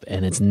cup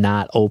and it's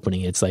not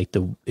opening. It's like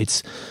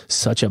it's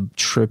such a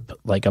trip,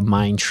 like a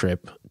mind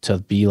trip to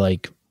be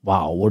like,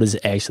 wow, what is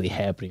actually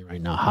happening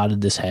right now? How did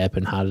this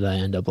happen? How did I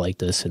end up like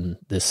this? And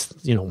this,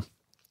 in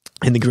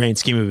the grand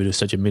scheme of it was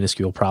such a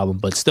minuscule problem,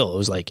 but still it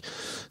was like,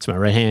 it's my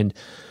right hand.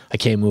 I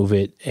can't move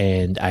it.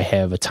 And I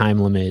have a time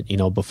limit,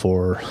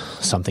 before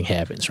something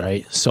happens.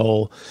 Right.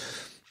 So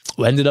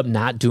I ended up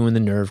not doing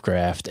the nerve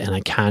graft and I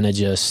kind of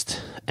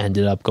just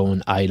ended up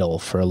going idle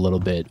for a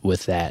little bit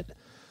with that.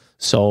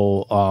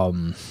 So,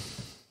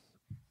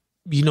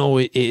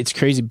 it's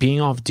crazy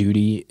being off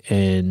duty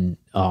and,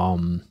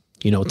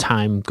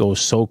 time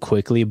goes so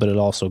quickly, but it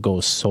also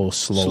goes so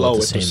slow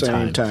at the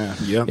same time.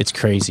 Yeah. It's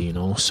crazy,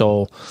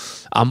 So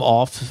I'm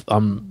off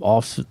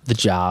the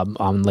job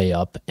on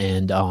layup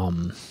and,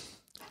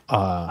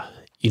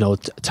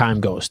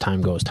 time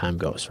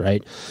goes,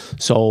 right?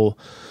 So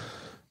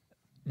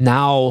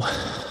now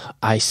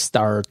I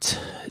start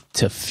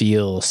to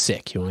feel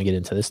sick. You want to get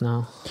into this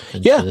now?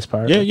 This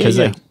part? Yeah. Because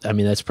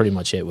that's pretty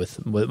much it with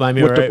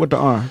the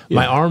arm. Yeah.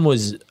 My arm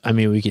was,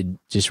 we could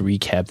just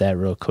recap that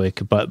real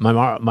quick, but my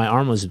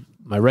arm was,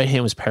 my right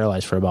hand was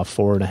paralyzed for about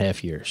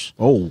 4.5 years.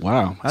 Oh,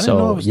 wow. I didn't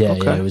know it was,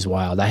 it was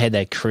wild. I had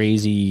that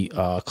crazy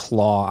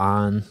claw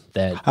on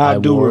that I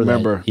do wore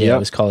remember. It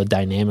was called a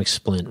dynamic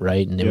splint,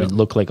 right? And it would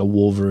look like a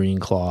Wolverine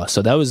claw.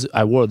 So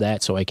I wore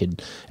that so I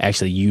could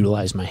actually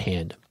utilize my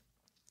hand.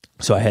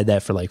 So I had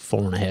that for like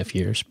 4.5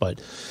 years,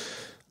 but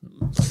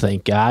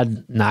thank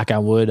God, knock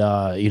on wood,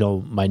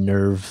 my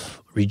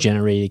nerve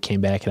regenerated,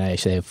 came back, and I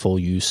actually have full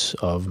use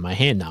of my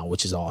hand now,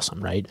 which is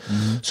awesome, right?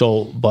 Mm-hmm.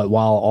 So, but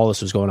while all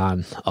this was going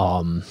on,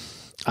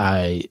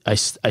 I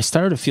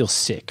started to feel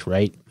sick,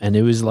 right? And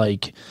it was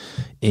like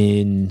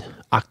in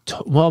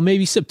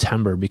maybe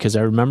September, because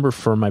I remember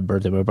for my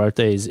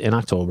birthday is in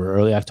October,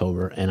 early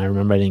October, and I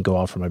remember I didn't go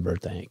out for my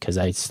birthday because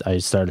I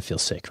started to feel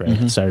sick,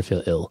 right? I started to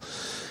feel ill.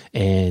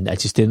 And I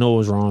just didn't know what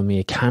was wrong with me.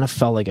 It kind of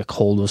felt like a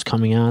cold was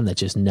coming on that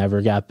just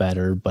never got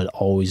better, but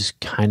always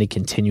kind of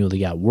continually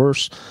got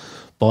worse.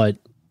 But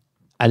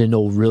I didn't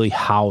know really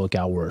how it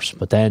got worse.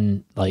 But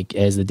then, like,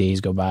 as the days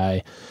go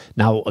by,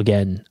 now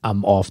again,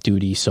 I'm off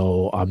duty,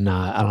 so I don't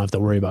have to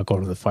worry about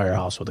going to the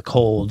firehouse with a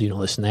cold,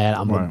 this and that.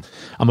 I'm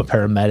a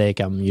paramedic.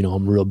 I'm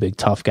a real big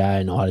tough guy.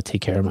 I know how to take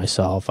care of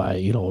myself.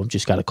 I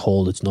just got a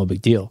cold. It's no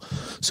big deal.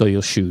 So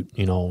you'll shoot,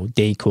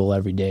 Dayquil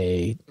every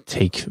day,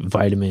 take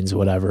vitamins,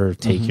 whatever,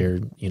 take your,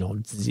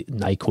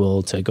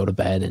 NyQuil to go to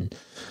bed, and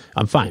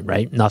I'm fine,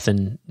 right?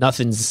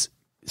 Nothing's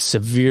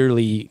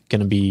severely going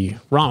to be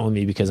wrong with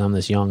me because I'm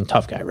this young,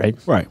 tough guy, right?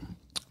 Right.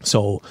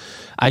 So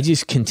I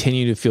just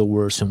continue to feel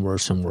worse and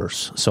worse and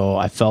worse. So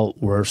I felt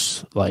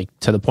worse, like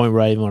to the point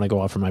where I even want to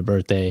go out for my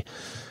birthday,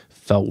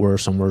 felt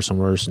worse and worse and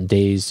worse. And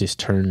days just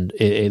turned,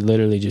 it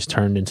literally just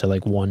turned into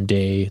like one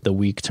day, the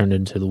week turned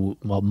into the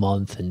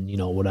month and,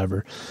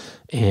 whatever.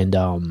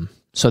 And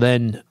so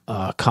then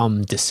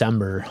come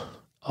December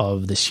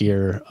of this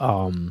year,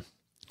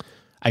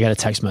 I got a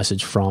text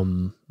message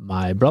from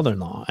my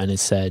brother-in-law, and he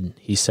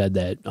said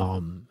that,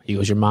 he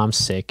goes, your mom's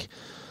sick.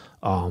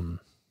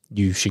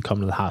 You should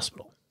come to the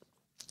hospital.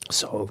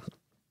 So,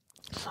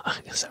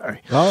 sorry.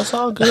 Oh, it's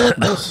all good.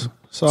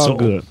 It's all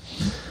good.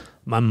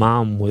 My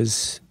mom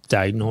was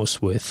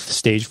diagnosed with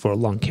stage 4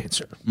 lung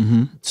cancer.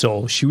 Mm-hmm.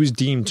 So she was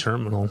deemed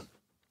terminal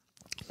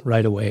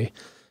right away.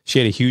 She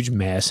had a huge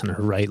mass in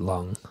her right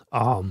lung.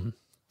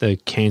 The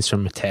cancer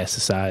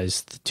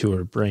metastasized to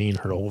her brain,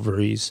 her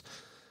ovaries,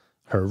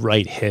 her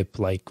right hip,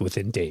 like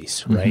within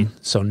days, right? Mm-hmm.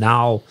 So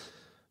now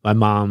my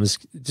mom's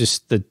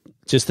just the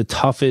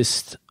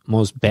toughest,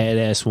 most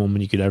badass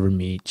woman you could ever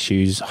meet.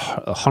 She's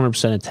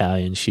 100%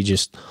 Italian. She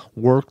just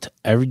worked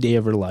every day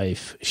of her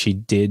life. She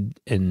did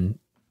and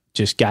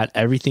just got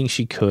everything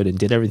she could and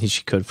did everything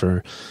she could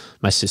for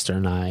my sister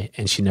and I,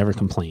 and she never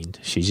complained.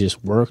 She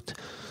just worked.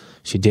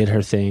 She did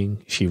her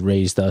thing. She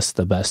raised us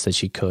the best that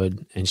she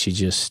could, and she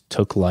just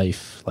took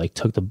life, like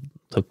took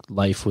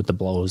life with the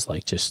blows,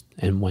 like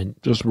went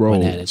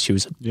at it. She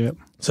was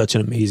such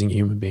an amazing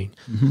human being.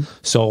 Mm-hmm.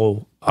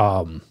 So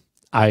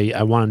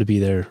I wanted to be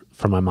there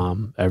for my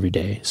mom every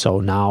day. So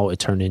now it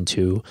turned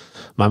into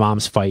my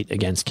mom's fight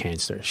against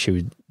cancer.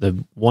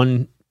 The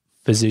one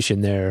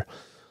physician there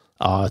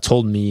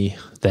told me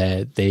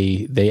that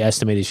they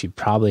estimated she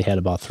probably had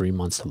about 3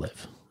 months to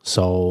live.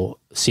 So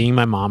seeing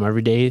my mom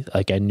every day,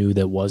 like I knew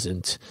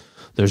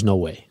there's no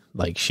way.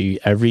 Like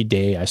every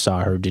day I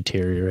saw her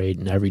deteriorate,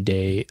 and every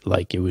day,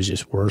 like it was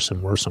just worse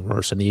and worse and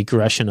worse. And the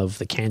aggression of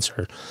the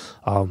cancer,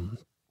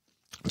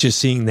 just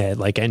seeing that,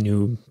 like I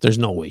knew there's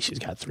no way she's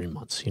got 3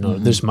 months.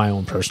 Mm-hmm. There's my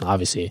own personal,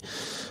 obviously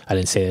I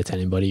didn't say that to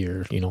anybody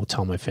or,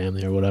 tell my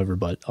family or whatever,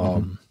 but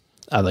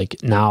I like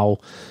now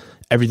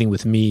everything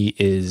with me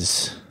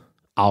is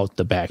out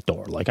the back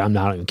door. Like I'm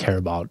not even care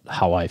about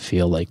how I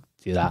feel. Like,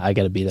 dude, I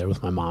got to be there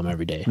with my mom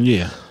every day.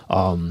 Yeah.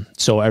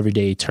 So every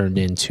day turned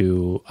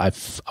into, I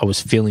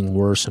was feeling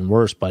worse and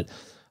worse, but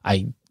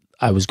I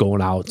was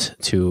going out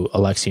to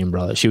Alexian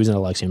Brothers. She was in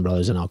Alexian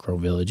Brothers in Elk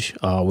Grove Village,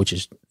 which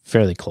is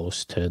fairly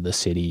close to the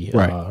city,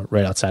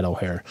 right outside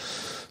O'Hare.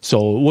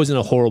 So it wasn't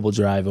a horrible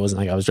drive. It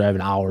wasn't like I was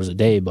driving hours a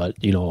day, but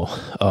it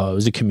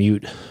was a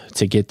commute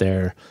to get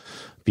there,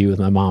 be with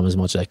my mom as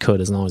much as I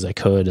could, as long as I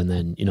could, and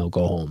then,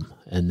 go home.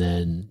 And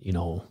then,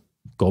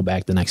 go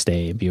back the next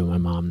day, be with my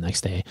mom the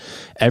next day.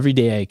 Every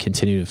day I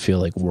continued to feel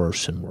like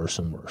worse and worse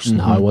and worse. Mm-hmm.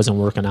 Now I wasn't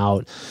working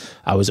out.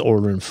 I was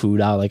ordering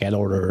food out. Like I'd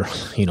order,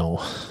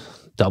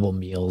 double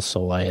meals.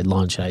 So I had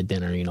lunch, I had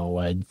dinner,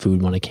 I had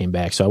food when I came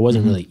back. So I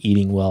wasn't really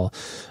eating well.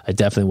 I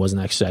definitely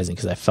wasn't exercising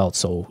because I felt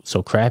so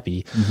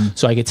crappy. Mm-hmm.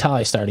 So I could tell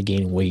I started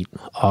gaining weight.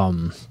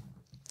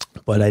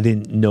 But I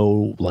didn't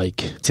know like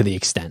to the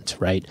extent,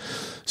 right?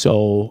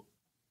 So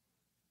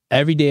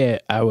every day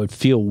I would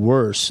feel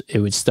worse. It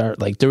would start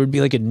like there would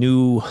be like a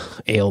new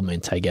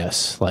ailment, I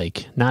guess,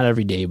 like not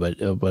every day, but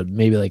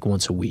maybe like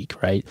once a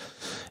week, right?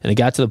 And it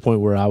got to the point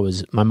where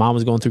my mom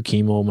was going through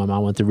chemo. My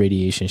mom went through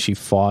radiation. She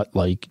fought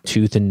like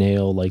tooth and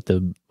nail, like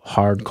the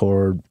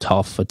hardcore,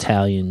 tough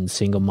Italian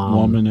single mom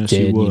woman as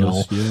did, she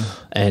was,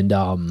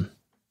 yeah.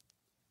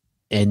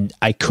 And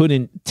I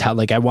couldn't tell,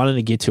 like I wanted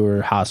to get to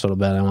her hospital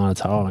bed. I wanted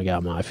to tell her, oh my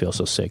God, Mom, I feel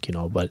so sick,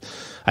 but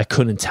I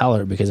couldn't tell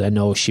her because I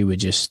know she would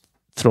just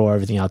throw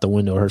everything out the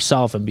window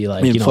herself and be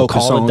like,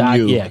 call a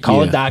doctor. Yeah,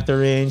 call a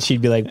doctor in.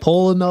 She'd be like,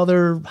 pull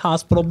another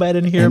hospital bed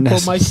in here,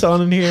 put my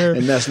son in here.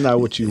 And that's not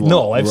what you want.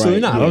 No,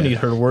 absolutely not. Yeah. I don't need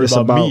her to worry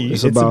about me.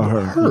 It's about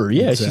her.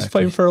 Yeah, exactly. She's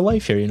fighting for her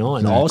life here, And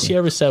all she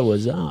ever said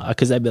was,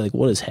 because I'd be like,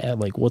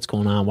 what's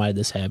going on? Why did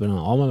this happen? And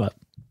all my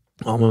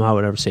mom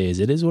would ever say is,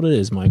 it is what it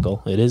is,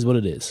 Michael. It is what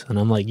it is. And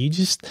I'm like, you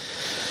just...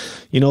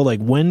 like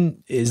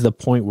when is the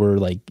point where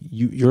like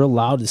you're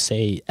allowed to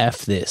say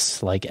F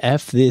this, like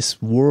F this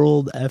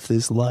world, F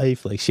this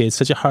life? Like she had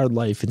such a hard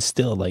life, and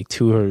still like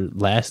to her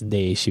last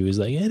day, she was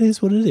like, it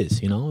is what it is,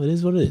 it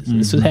is what it is. Mm-hmm.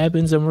 This is what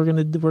happens, and we're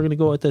gonna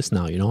go at this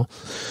now,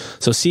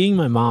 So seeing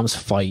my mom's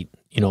fight,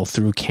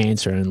 through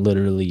cancer and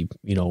literally,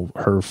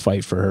 her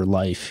fight for her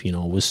life,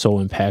 was so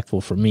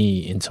impactful for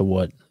me into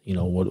what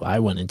I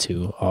went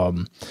into.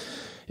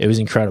 It was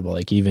incredible.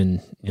 Like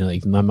even,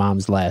 like my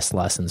mom's last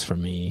lessons for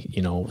me,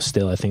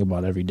 still I think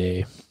about every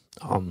day.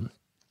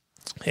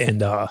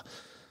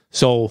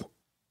 So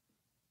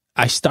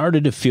I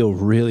started to feel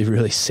really,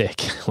 really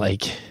sick,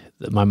 like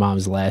my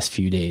mom's last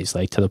few days,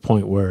 like to the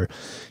point where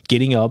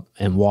getting up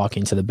and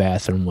walking to the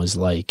bathroom was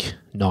like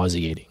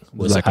nauseating. It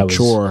was like a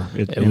chore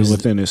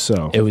within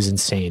itself. It was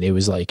insane. It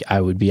was like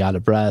I would be out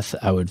of breath.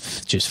 I would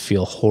just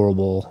feel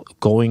horrible.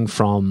 Going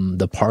from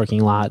the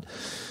parking lot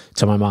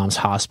to my mom's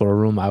hospital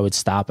room, I would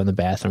stop in the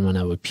bathroom and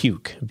I would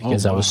puke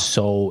because I was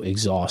so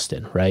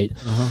exhausted, right?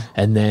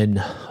 And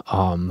then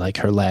like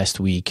her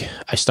last week,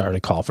 I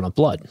started coughing up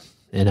blood.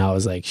 And I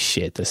was like,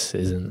 shit, this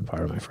isn't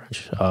part of my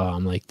French.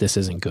 I'm like, this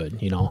isn't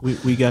good, you know.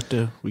 We got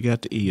the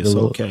E. It's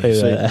okay.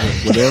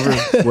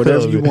 Say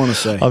whatever you want to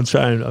say. I'm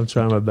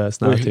trying my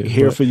best not to.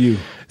 Here for you.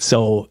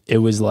 So it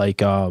was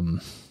like,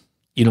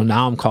 you know,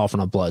 now I'm coughing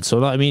up blood.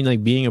 So I mean,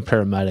 like being a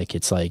paramedic,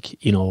 it's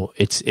like, you know,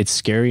 it's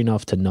scary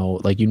enough to know,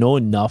 like, you know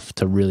enough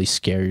to really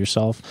scare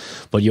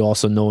yourself, but you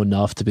also know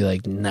enough to be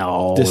like,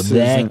 no,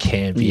 that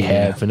can't be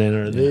happening,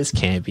 or this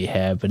can't be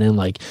happening.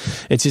 Like,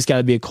 it's just got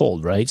to be a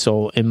cold, right?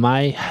 So in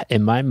my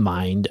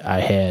mind, I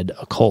had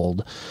a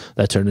cold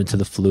that turned into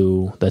the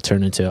flu, that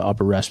turned into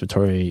upper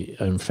respiratory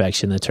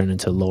infection, that turned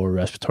into lower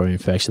respiratory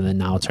infection, that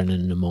now turned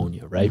into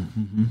pneumonia, right?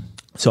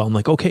 So I'm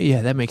like, okay,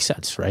 yeah, that makes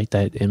sense, right?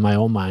 That in my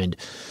own mind,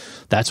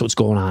 that's what's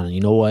going on. And you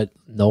know what?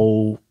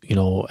 No, you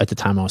know, at the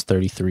time I was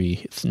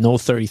 33, no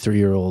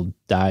 33-year-old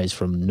dies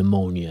from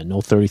pneumonia. No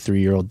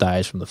 33-year-old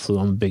dies from the flu.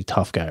 I'm a big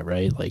tough guy,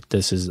 right? Like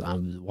this is,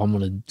 I'm going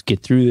to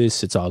get through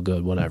this. It's all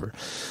good, whatever.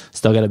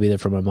 Still got to be there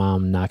for my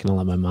mom. Not going to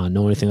let my mom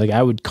know anything. Like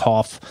I would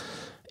cough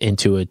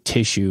into a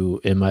tissue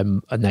in my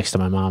next to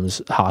my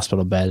mom's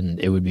hospital bed, and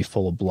it would be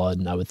full of blood,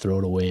 and I would throw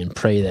it away and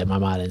pray that my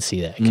mom didn't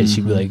see that, because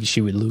she'd be like, she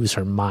would lose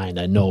her mind.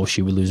 I know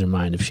she would lose her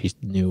mind if she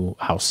knew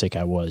how sick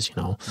I was, you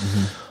know.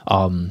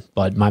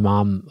 But my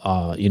mom,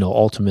 you know,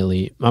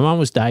 ultimately, my mom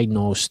was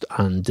diagnosed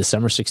on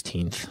December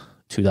 16th,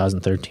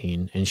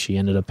 2013, and she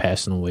ended up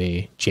passing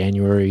away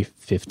January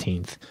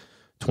 15th,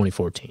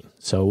 2014.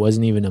 So it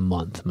wasn't even a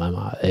month. My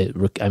mom,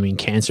 I mean,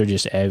 cancer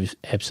just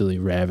absolutely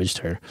ravaged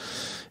her.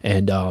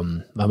 And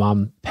my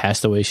mom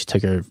passed away. She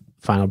took her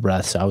final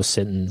breaths. I was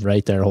sitting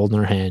right there holding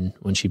her hand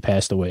when she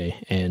passed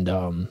away. And,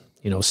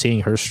 you know,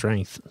 seeing her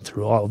strength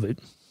through all of it.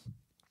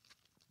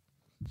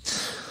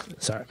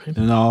 Sorry,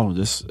 man. No,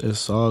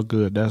 it's all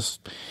good.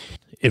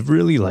 It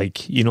really,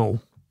 like, you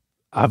know,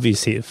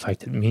 obviously it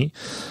affected me,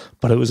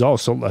 but it was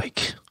also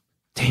like,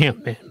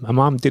 damn, man, my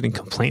mom didn't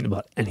complain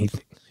about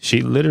anything.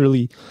 She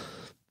literally,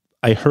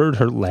 I heard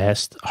her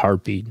last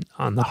heartbeat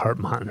on the heart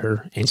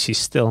monitor, and she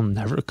still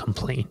never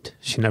complained.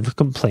 She never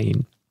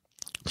complained.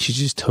 She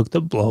just took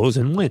the blows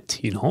and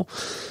went, you know?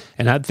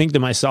 And I'd think to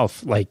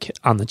myself, like,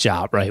 on the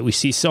job, right? We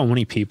see so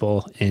many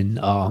people in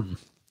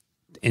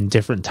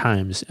different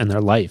times in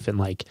their life, and,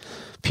 like,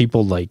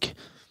 people, like,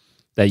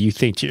 that you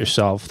think to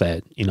yourself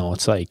that, you know,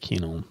 it's like, you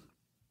know,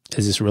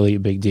 is this really a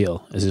big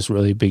deal? Is this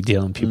really a big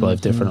deal? And people have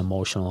different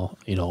emotional,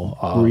 you know,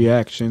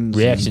 reactions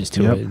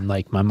to it. And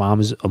like my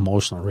mom's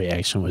emotional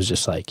reaction was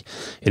just like,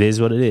 it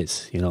is what it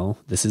is. You know,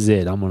 this is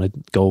it. I'm going to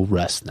go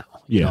rest now,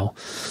 you know?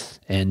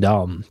 And,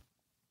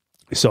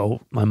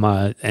 so my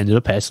mom ended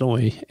up passing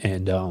away,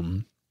 and,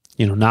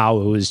 you know, now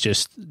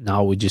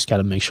we just got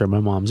to make sure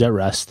my mom's at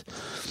rest,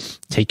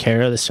 take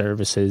care of the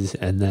services.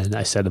 And then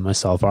I said to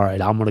myself, all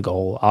right,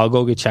 I'll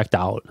go get checked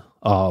out.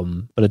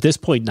 But at this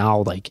point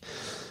now, like,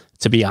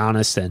 to be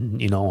honest, and,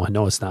 you know, I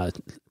know it's not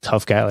a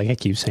tough guy. Like I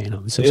keep saying,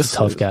 I'm such a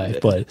tough guy,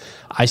 but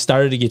I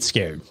started to get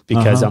scared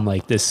because I'm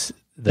like, that's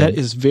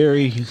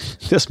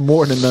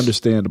more than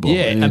understandable.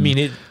 Yeah. And I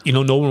mean, you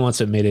know, no one wants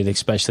to admit it,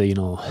 especially, you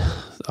know,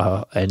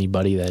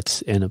 anybody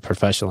that's in a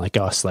profession like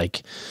us.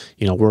 Like,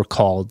 you know, we're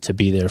called to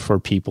be there for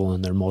people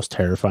in their most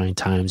terrifying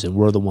times, and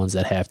we're the ones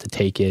that have to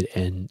take it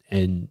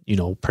and, you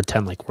know,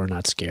 pretend like we're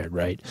not scared.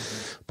 Right.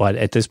 But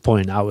at this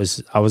point I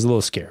was a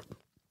little scared.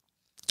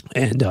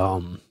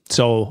 And,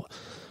 so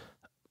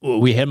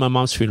we had my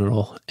mom's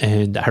funeral,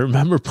 and I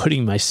remember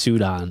putting my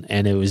suit on,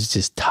 and it was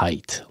just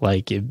tight.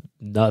 Like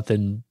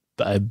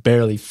I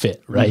barely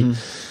fit. Right.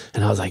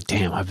 And I was like,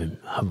 damn, I've been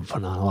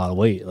putting on a lot of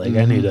weight. Like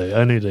I need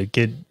to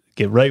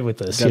get right with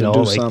this, you know,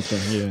 do like something,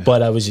 yeah.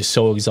 But I was just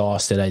so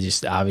exhausted.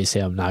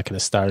 Obviously I'm not going to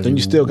start. Then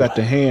you still got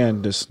the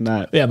hand that's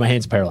not. Yeah, my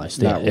hand's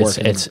paralyzed. Yeah,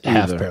 it's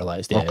half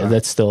paralyzed. Yeah, okay.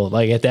 That's still,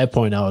 like, at that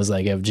point I was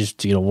like, I'm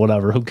just, you know,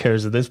 whatever. Who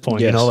cares at this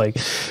point? Yes. You know, like,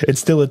 it's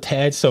still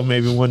attached, so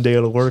maybe one day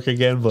it'll work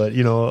again. But,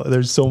 you know,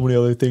 there's so many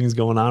other things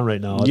going on right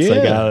now. It's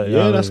like,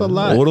 that's a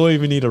lot. What do I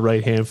even need a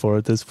right hand for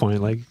at this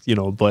point? Like, you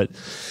know, but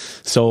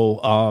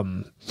so,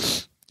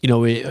 you know,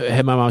 we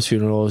had my mom's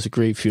funeral. It was a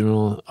great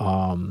funeral.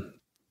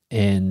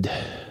 And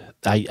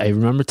I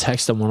remember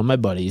texting one of my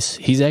buddies.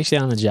 He's actually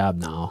on the job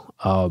now.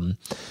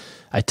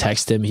 I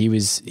texted him. He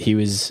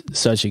was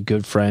such a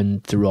good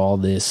friend through all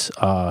this.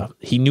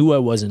 He knew I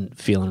wasn't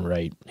feeling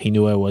right. He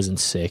knew I wasn't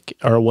sick,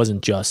 or I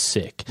wasn't just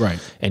sick. Right.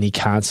 And he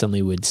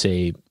constantly would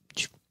say,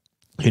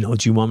 you know,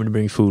 do you want me to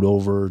bring food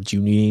over? Do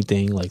you need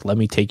anything? Like, let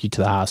me take you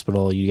to the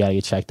hospital. You got to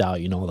get checked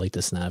out, you know, like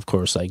this and that. Of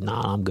course, like,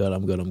 nah, I'm good,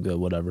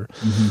 whatever.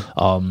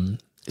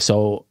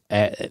 so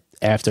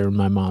after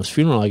my mom's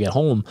funeral, I get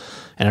home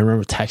and I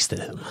remember texting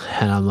him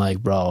and I'm like,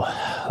 bro,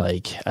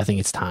 like, I think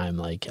it's time.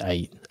 Like,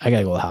 I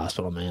gotta go to the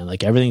hospital, man.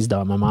 Like, everything's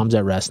done. My mom's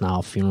at rest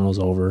now. Funeral's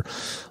over.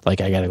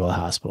 Like, I gotta go to the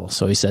hospital.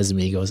 So he says to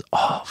me, he goes,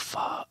 oh,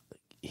 fuck.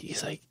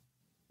 He's like,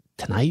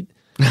 tonight?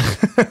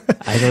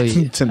 I go,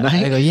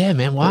 tonight? I go, yeah,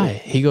 man, why?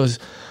 He goes,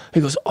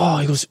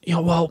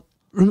 well,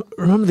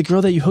 remember the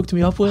girl that you hooked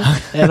me up with?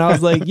 And I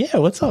was like, yeah,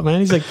 what's up, man?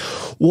 He's like,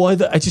 well,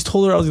 I just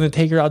told her I was going to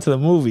take her out to the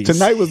movies.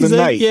 Tonight was the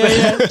night.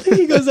 Yeah.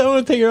 He goes, I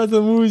want to take her out to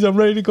the movies. I'm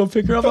ready to go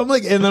pick her up. I'm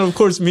like, and then of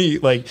course me,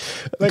 like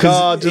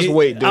oh, just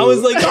wait, dude. I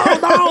was like, oh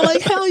no,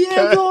 like, hell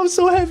yeah, bro. I'm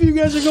so happy you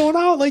guys are going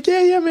out. Like,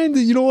 yeah, man.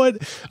 You know what?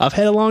 I've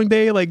had a long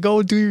day. Like,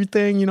 go do your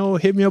thing. You know,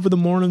 hit me up in the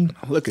morning.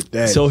 Look at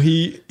that. So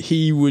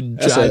he would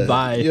drive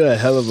by. You're a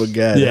hell of a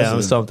guy. Yeah,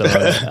 I'm something.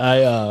 Like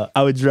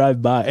I would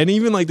drive by, and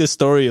even like the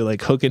story of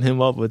like hooking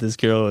him up with this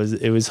girl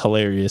it was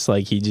hilarious.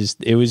 Like,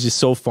 it was just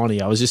so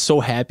funny. I was just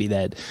so happy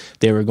that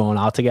they were going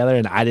out together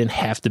and I didn't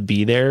have to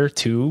be there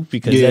too,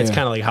 because that's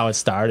kind of like how it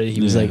started. He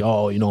was like,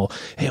 oh, you know,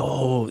 hey,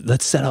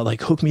 let's set up,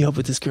 like, hook me up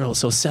with this girl.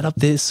 So set up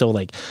this. So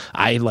like,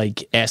 I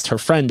like asked her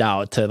friend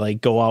out to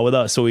like go out with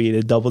us. So we had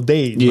a double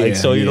date. Like,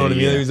 so you know what I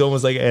mean? It was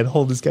almost like I'd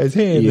hold this guy's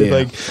hand and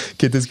like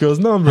get this girl's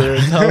number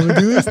and tell him to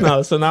do this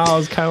now. So now I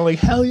was kind of like,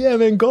 hell yeah,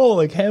 man, go,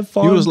 like, have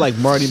fun. He was like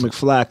Marty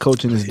McFly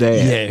coaching his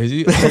dad. Yeah,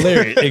 it was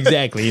hilarious.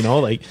 Exactly. You know,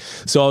 like,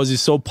 so I was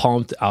just so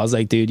pumped. I was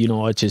like, dude, you know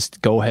what? Just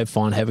go have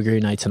fun. Have a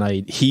great night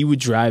tonight. He would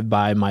drive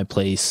by my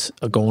place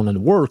going into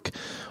work.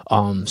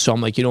 So I'm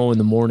like, you know, in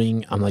the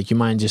morning, I'm like, you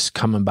mind just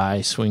coming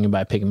by, swinging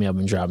by, picking me up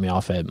and dropping me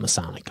off at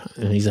Masonic?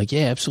 And he's like,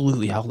 yeah,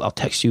 absolutely. I'll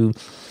text you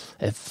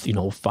at,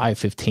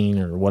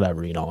 5:15 or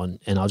whatever,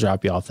 and I'll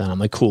drop you off then. I'm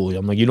like, cool.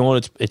 I'm like, you know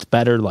what? It's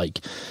better. Like,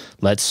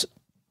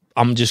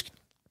 I'm just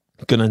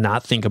gonna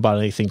not think about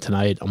anything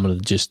tonight. I'm gonna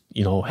just,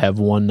 have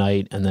one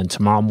night, and then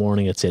tomorrow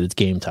morning, that's it. It's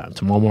game time.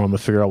 Tomorrow morning, I'm gonna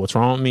figure out what's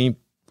wrong with me.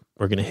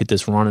 We're gonna hit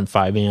this run at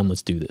 5 a.m.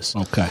 Let's do this.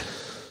 Okay.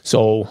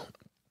 So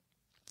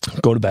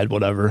go to bed,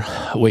 whatever.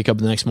 Wake up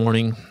the next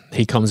morning.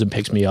 He comes and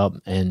picks me up,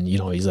 and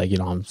he's like,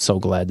 I'm so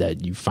glad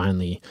that you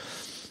finally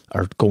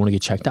are going to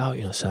get checked out.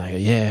 So I go,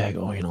 yeah. I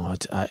go,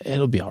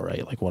 it'll be all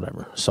right. Like,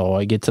 whatever. So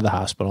I get to the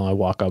hospital. I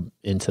walk up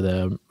into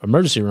the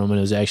emergency room, and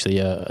it was actually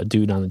a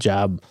dude on the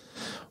job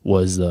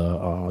was the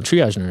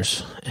triage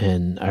nurse.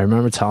 And I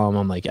remember telling him,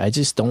 I'm like, I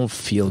just don't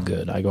feel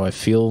good. I go, I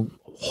feel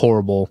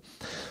horrible.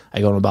 I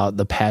go, in about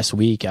the past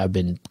week, I've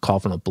been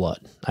coughing up blood.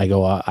 I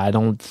go, I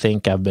don't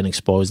think I've been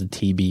exposed to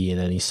TB in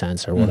any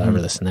sense or whatever,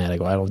 this and that. I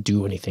go, I don't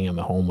do anything. I'm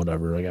at home,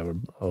 whatever. I got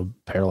a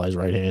paralyzed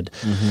right hand.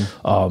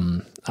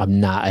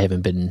 I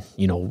haven't been,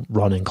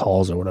 running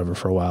calls or whatever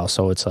for a while.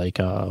 So it's like,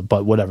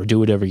 but whatever, do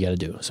whatever you got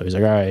to do. So he's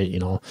like, all right,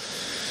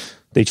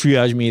 they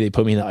triage me. They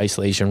put me in the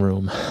isolation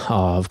room,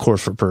 of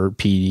course, for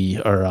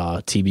PD or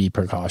TB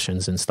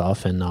precautions and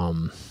stuff.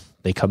 And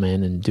they come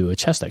in and do a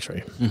chest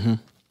x-ray.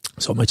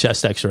 So my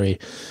chest x-ray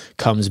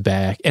comes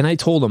back, and I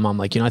told him, I'm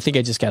like, I think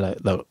I just got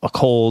a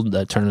cold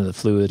that turned into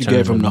flu. That you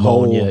gave him the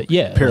whole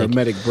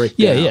paramedic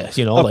breakdown.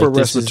 Yeah. Upper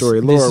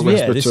respiratory, lower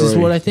respiratory. This is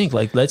what I think.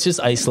 Like, let's just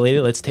isolate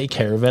it. Let's take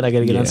care of it. I got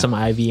to get on some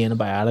IV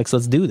antibiotics.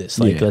 Let's do this.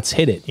 Like, let's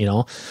hit it,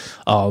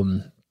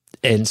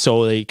 And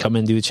so they come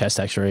in and do the chest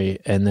x-ray.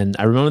 And then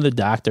I remember the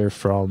doctor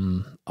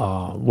from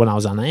when I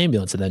was on the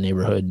ambulance in that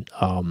neighborhood,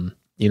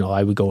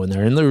 I would go in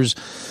there, and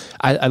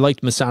I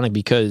liked Masonic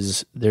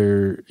because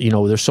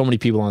there's so many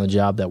people on the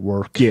job that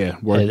work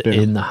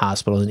in the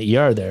hospital and the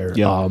ER there.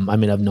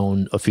 I've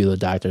known a few of the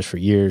doctors for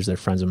years. They're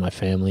friends with my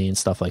family and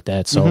stuff like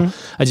that. So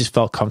I just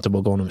felt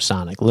comfortable going to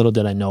Masonic. Little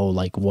did I know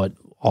like what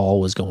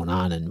all was going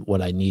on and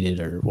what I needed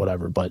or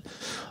whatever. But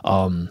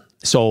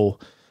so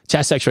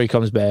chest x-ray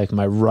comes back.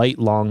 My right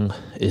lung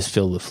is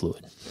filled with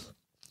fluid.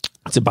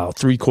 It's about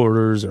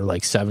 3/4 or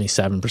like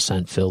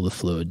 77% filled with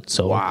fluid.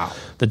 So wow.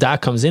 The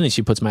doc comes in and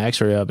she puts my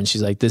x-ray up and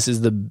she's like, this is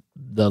the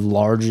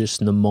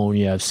largest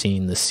pneumonia I've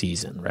seen this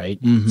season, right?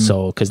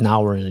 So, because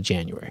now we're in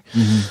January.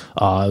 It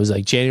was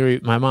like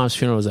January, my mom's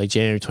funeral was like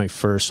January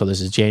 21st. So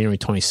this is January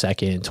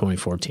 22nd,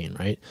 2014,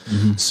 right?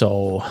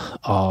 So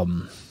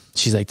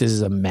she's like, this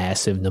is a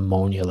massive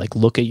pneumonia. Like,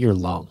 look at your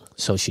lung.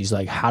 So she's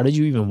like, how did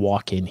you even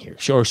walk in here?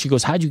 She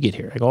goes, how'd you get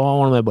here? I go,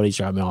 one of my buddies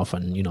dropped me off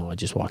and, I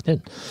just walked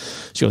in.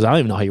 She goes, I don't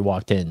even know how you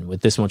walked in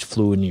with this much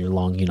fluid in your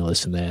lung,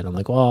 this and that. I'm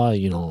like, well,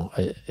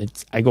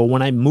 I go,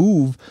 when I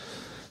move,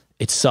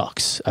 it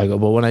sucks. I go,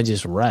 but when I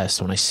just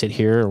rest, when I sit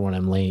here or when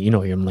I'm laying,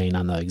 I'm laying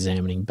on the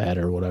examining bed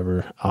or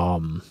whatever,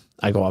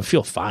 I go, I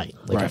feel fine.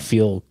 Like, I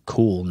feel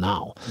cool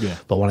now. Yeah.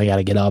 But when I got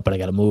to get up and I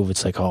got to move,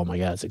 it's like, oh my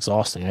God, it's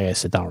exhausting. I got to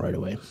sit down right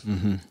away.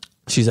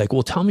 She's like,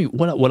 well, tell me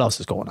what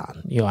else is going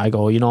on? I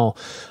go,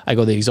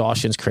 the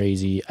exhaustion's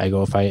crazy. I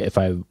go, if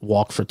I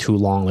walk for too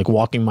long, like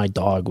walking my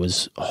dog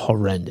was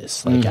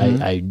horrendous. Like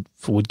I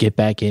would get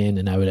back in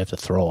and I would have to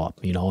throw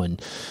up,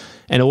 and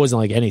it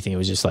wasn't like anything. It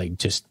was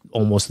just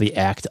almost the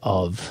act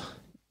of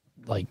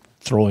like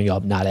throwing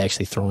up, not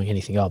actually throwing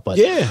anything up. But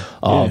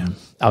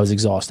I was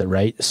exhausted.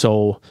 Right.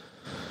 So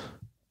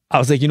I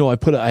was like,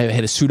 I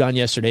had a suit on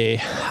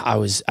yesterday.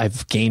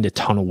 I've gained a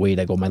ton of weight.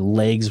 I go, my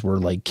legs were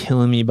like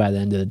killing me by the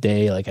end of the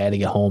day. Like I had to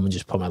get home and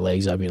just put my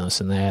legs up,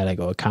 this and that. I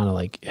go, I kind of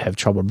like have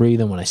trouble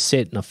breathing when I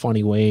sit in a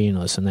funny way,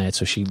 this and that.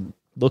 So she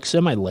looks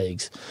at my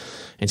legs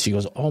and she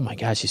goes, oh my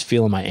God, she's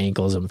feeling my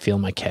ankles. I'm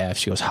feeling my calf.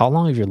 She goes, how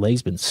long have your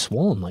legs been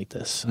swollen like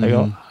this? I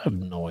go, I have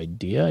no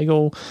idea. I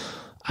go,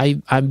 I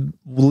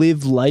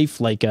live life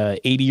like a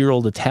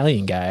 80-year-old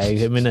Italian guy.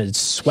 I'm in a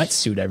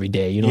sweatsuit every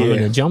day, I'm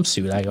in a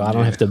jumpsuit. I go, I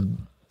don't have to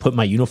put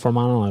my uniform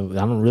on.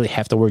 I don't really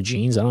have to wear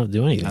jeans. I don't have to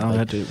do anything. I don't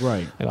have to,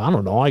 right. I go, I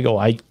don't know. I go,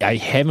 I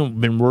haven't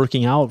been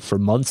working out for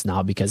months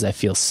now because I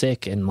feel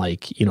sick and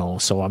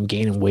so I'm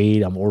gaining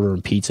weight. I'm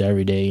ordering pizza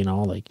every day,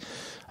 like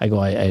I go,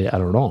 I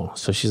don't know.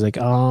 So she's like,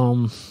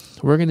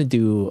 we're going to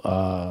do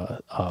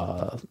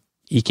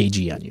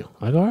EKG on you.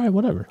 I go, all right,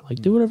 whatever. Like,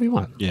 do whatever you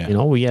want.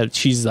 Yeah.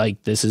 She's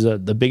like, this is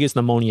the biggest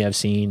pneumonia I've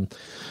seen.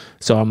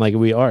 So I'm like,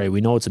 we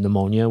know it's a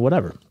pneumonia,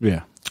 whatever.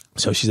 Yeah.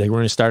 So she's like, we're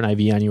going to start an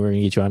IV on you. We're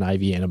going to get you on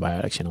IV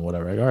antibiotics,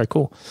 whatever. I go, all right,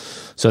 cool.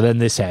 So then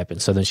this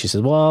happens. So then she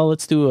says, well,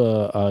 let's do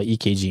a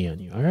EKG on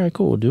you. All right,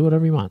 cool. Do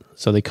whatever you want.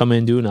 So they come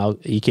in, do an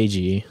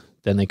EKG.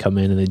 Then they come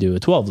in and they do a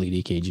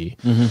 12-lead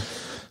EKG.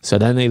 So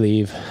then they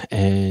leave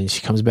and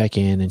she comes back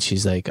in and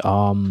she's like,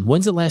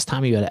 when's the last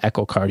time you had an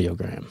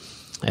echocardiogram?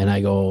 And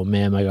I go,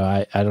 ma'am,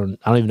 I don't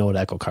even know what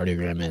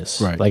echocardiogram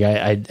is. Right. Like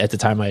I at the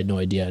time I had no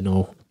idea. I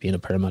know being a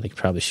paramedic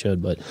probably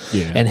should, but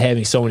and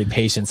having so many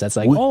patients, that's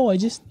like,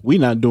 we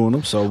not doing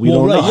them, so we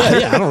don't know.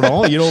 Yeah, I don't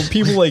know.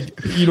 People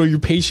like, your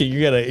patient, you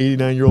got an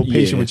 89-year-old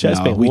patient with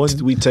chest pain.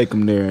 We take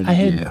them there. And, I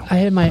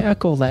had my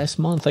echo last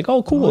month. Like,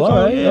 oh, cool.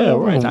 All right. Yeah,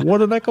 right.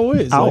 What an echo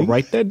is. I'll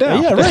write that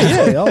down. Yeah,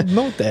 right. Yeah, I'll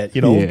note that,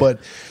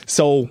 But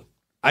so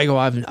I go,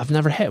 I've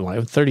never had one.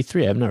 I'm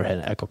 33. I've never had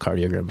an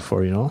echocardiogram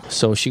before,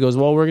 So she goes,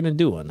 well, we're going to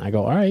do one. I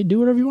go, all right, do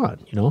whatever you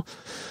want,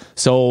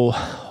 So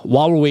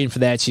while we're waiting for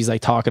that, she's like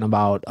talking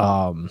about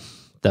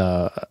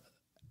the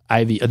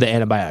IV, the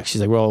antibiotics.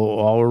 She's like, well,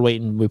 while we're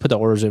waiting, we put the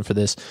orders in for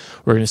this.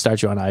 We're going to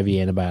start you on IV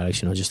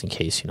antibiotics, just in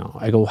case,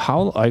 I go,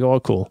 oh,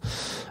 cool.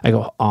 I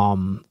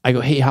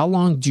go, hey, how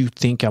long do you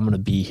think I'm going to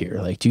be here?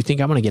 Like, do you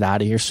think I'm going to get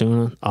out of here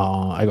soon?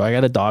 I go, I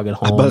got a dog at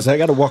home. I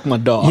got to walk my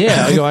dog.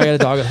 Yeah. I go, I got a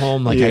dog at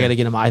home. Like, I got to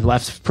get him. I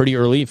left pretty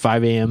early,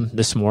 5 a.m.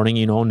 this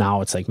morning, now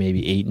it's like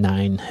maybe 8,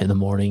 9 in the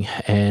morning.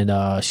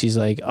 And she's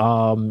like,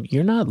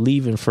 you're not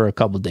leaving for a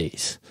couple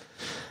days.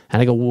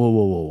 And I go,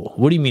 whoa.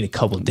 What do you mean a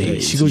couple of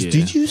days? She goes,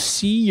 did you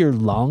see your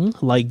lung?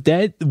 Like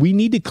that, we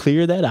need to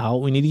clear that out.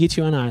 We need to get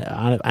you on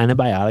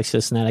antibiotics,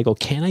 this and that. I go,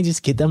 can I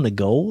just get them to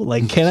go?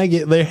 Like,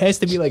 there has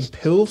to be like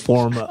pill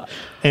form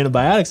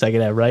antibiotics I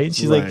can have, right? And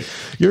she's like,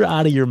 you're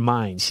out of your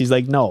mind. She's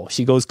like, no.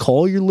 She goes,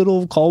 call one of your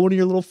little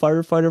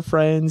firefighter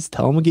friends.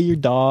 Tell them to get your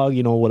dog,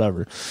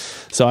 whatever.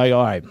 So I go,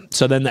 all right.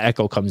 So then the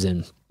echo comes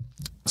in.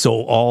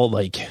 So all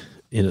like...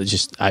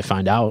 I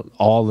find out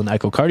all an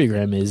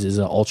echocardiogram is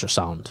an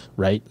ultrasound,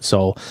 right?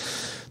 So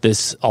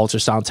this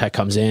ultrasound tech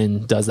comes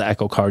in, does the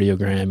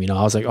echocardiogram.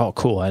 I was like, oh,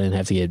 cool. I didn't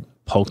have to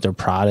get poked or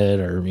prodded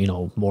or,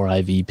 more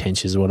IV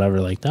pinches or whatever.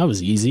 Like, that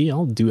was easy.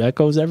 I'll do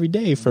echoes every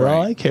day for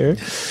all I care.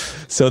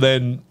 So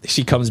then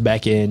she comes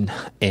back in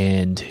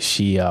and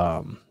she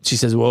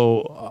says,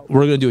 well,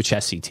 we're going to do a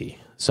chest CT.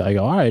 So I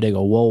go, all right. I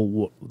go,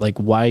 well, like,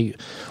 why?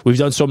 We've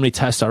done so many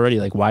tests already.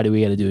 Like, why do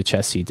we got to do a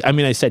chest CT? I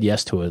mean, I said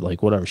yes to it,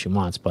 like, whatever she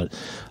wants. But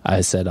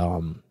I said,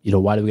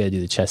 why do we got to do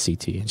the chest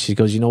CT? And she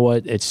goes, you know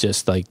what? It's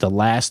just like the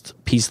last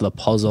piece of the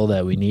puzzle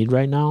that we need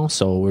right now.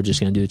 So we're just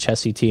going to do the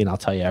chest CT, and I'll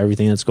tell you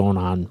everything that's going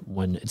on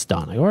when it's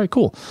done. I go, all right,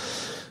 cool.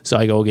 So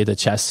I go get the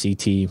chest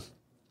CT,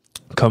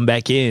 come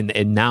back in,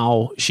 and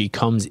now she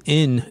comes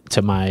in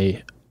to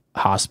my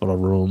hospital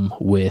room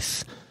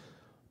with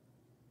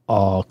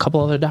a couple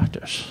other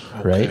doctors,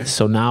 right?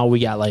 So now we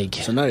got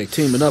so now they're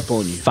teaming up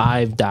on you.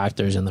 5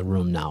 doctors in the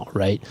room now,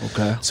 right?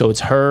 Okay. So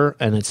it's her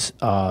and it's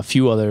a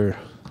few other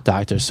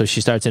doctors. So she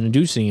starts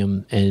introducing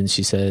them and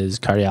she says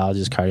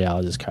cardiologist,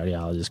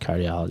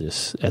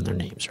 and their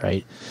names,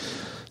 right?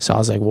 So I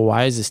was like, well,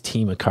 why is this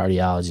team of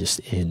cardiologists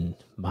in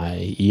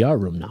my ER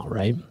room now,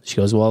 right? She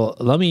goes, well,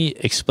 let me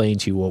explain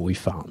to you what we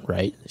found,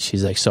 right?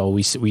 She's like, so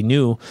we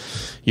knew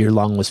your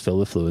lung was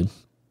filled with fluid.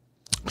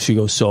 She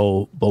goes,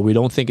 but we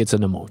don't think it's a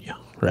pneumonia,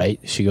 right?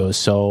 She goes,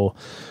 so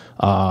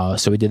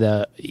we did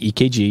a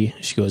EKG.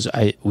 She goes,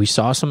 we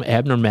saw some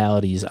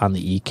abnormalities on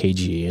the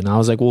EKG. And I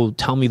was like, well,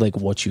 tell me like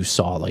what you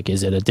saw. Like,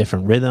 is it a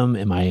different rhythm?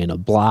 Am I in a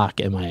block?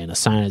 Am I in a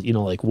sinus?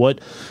 Like what?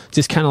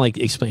 Just kind of like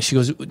explain. She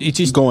goes, it's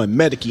just going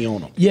medic-y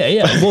on them.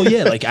 Yeah. Well,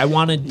 yeah. Like I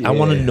want to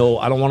know.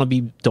 I don't want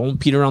to don't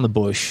beat around the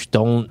bush.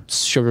 Don't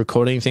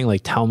sugarcoat anything.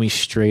 Like tell me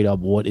straight up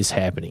what is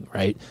happening.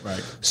 Right.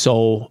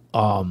 So,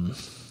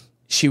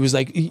 she was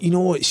like, you know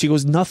what? She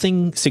goes,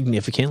 nothing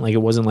significant. Like, it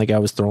wasn't like I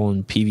was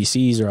throwing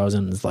PVCs or I was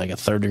in like a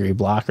 3rd-degree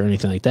block or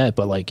anything like that.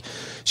 But like,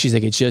 she's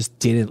like, it just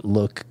didn't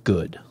look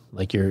good.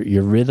 Like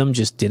your rhythm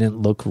just didn't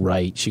look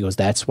right. She goes,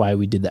 that's why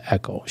we did the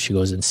echo. She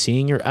goes, and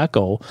seeing your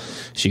echo,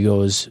 she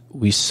goes,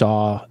 we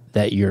saw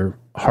that your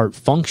heart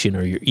function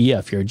or your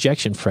EF, your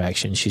ejection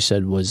fraction, she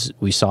said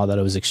we saw that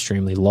it was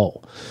extremely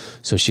low.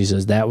 So she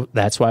says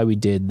that's why we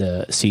did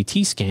the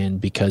CT scan,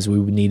 because we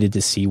needed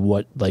to see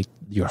what like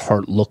your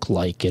heart looked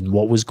like and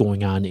what was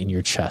going on in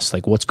your chest,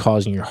 like what's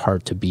causing your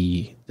heart to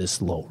be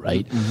this low,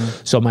 right?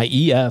 So my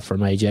EF or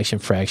my ejection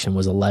fraction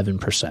was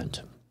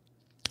 11%.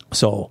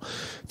 So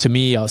to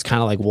me, I was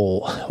kind of like,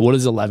 well, what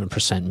does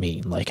 11%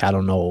 mean? Like, I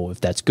don't know if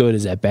that's good.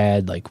 Is that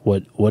bad? Like,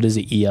 what is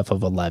the EF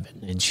of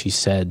 11? And she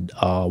said,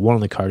 one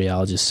of the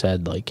cardiologists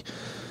said, like,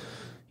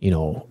 you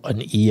know,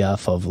 an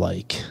EF of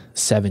like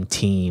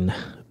 17,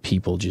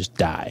 people just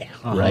die,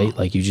 right?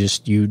 Like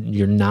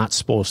you're not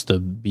supposed to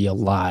be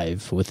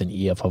alive with an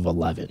EF of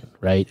 11,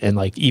 right? And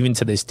like even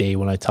to this day,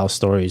 when I tell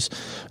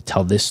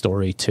this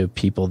story to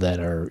people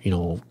that are, you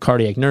know,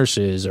 cardiac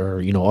nurses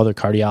or, you know, other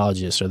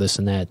cardiologists or this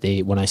and that,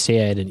 when I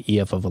say I had an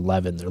EF of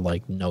 11, they're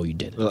like, no, you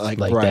didn't. Like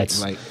right,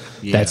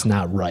 that's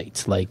not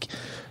right. Like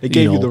it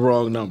gave you the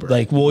wrong number.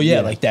 Like, well,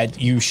 yeah, like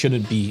that you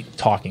shouldn't be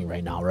talking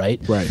right now,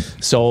 right? Right.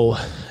 So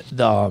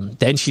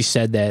then she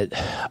said that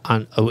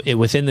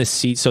within the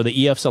seat, so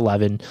the EF's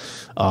 11.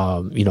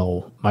 You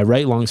know, my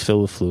right lung's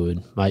filled with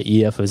fluid. My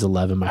EF is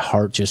 11. My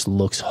heart just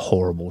looks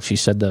horrible. She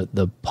said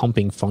the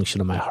pumping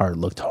function of my heart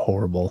looked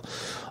horrible.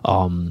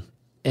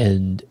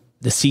 And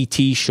the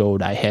CT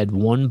showed I had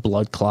one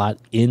blood clot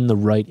in the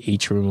right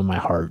atrium of my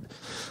heart.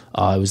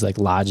 It was like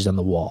lodged on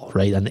the wall,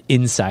 right on the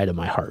inside of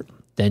my heart.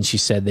 Then she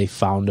said they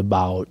found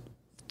about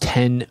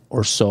 10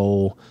 or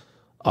so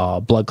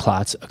blood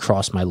clots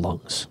across my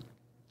lungs.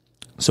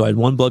 So I had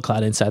one blood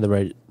clot inside the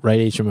right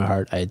atrium of my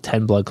heart. I had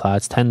 10 blood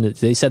clots.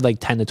 They said like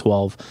 10 to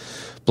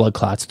 12 blood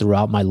clots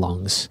throughout my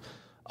lungs.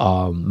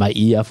 My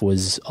EF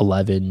was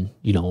 11,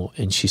 you know,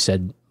 and she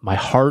said my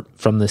heart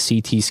from the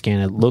CT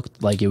scan, it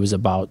looked like it was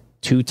about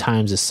 2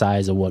 times the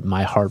size of what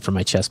my heart from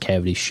my chest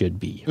cavity should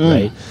be,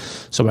 right?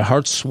 So my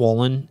heart's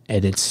swollen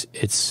and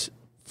it's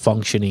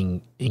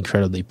functioning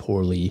incredibly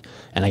poorly,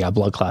 and I got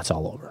blood clots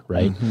all over,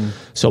 right?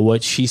 So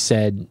what she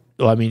said,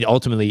 well, I mean,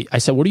 ultimately, I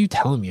said, what are you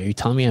telling me? Are you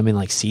telling me I'm in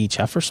like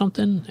CHF or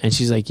something? And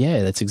she's like,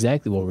 yeah, that's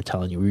exactly what we're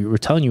telling you. We're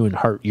telling you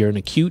you're in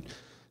acute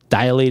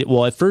dilated.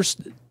 Well, at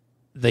first,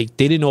 they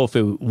didn't know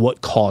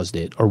what caused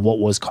it or what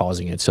was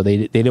causing it. So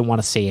they didn't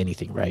want to say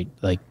anything, right?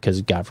 Like,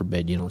 because God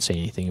forbid you don't say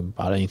anything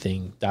about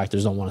anything.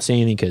 Doctors don't want to say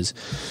anything because,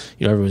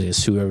 you know, everyone's going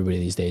to sue everybody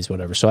these days,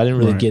 whatever. So I didn't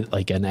really get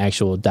like an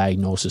actual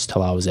diagnosis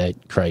till I was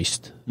at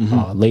Christ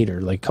later,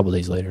 like a couple of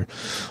days later.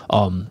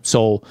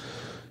 So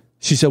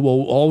she said,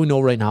 well, all we know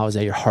right now is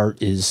that your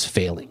heart is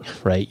failing,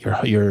 right?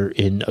 You're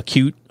in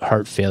acute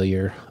heart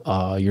failure.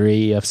 Your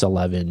AEF's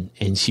 11.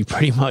 And she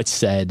pretty much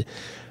said,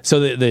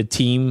 so the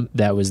team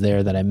that was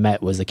there that I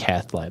met was the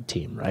cath lab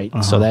team, right?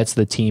 So that's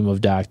the team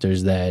of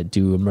doctors that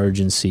do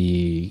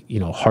emergency, you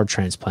know, heart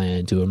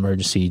transplant, do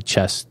emergency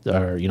chest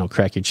or, you know,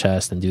 crack your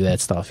chest and do that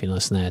stuff, you know,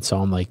 this and that. So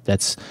I'm like,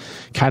 that's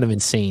kind of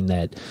insane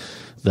that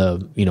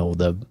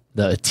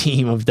the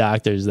team of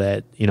doctors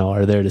that, you know,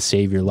 are there to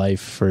save your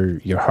life for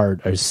your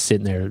heart are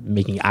sitting there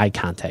making eye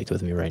contact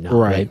with me right now.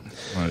 Right.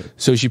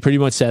 So she pretty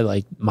much said,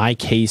 like, my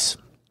case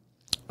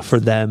for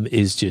them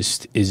is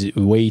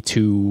way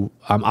too,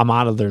 I'm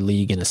out of their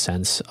league in a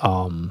sense.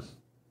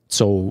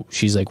 So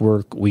she's like,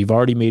 we've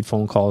already made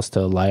phone calls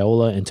to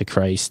Loyola and to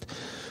Christ,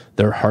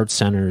 their heart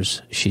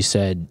centers. She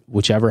said,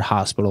 whichever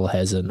hospital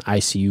has an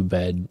ICU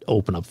bed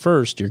open up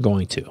first, you're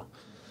going to.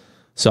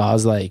 So I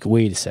was like,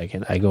 wait a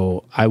second.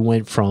 I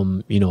went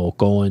from, you know,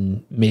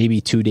 going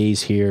maybe 2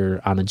 days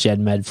here on a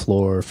gen med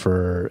floor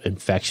for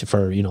infection,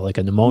 for, you know, like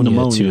a pneumonia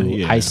to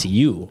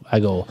ICU. I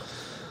go,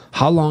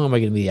 how long am I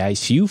going to be in the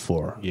ICU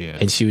for? Yeah.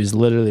 And she was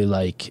literally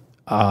like,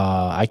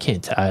 I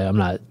can't, I'm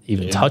not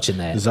even touching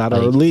that. It's out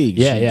of our league.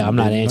 Yeah. I'm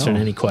not answering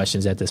any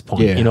questions at this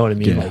point. You know what I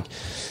mean? Like,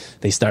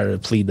 they started to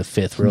plead the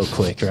fifth real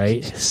quick,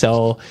 right?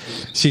 So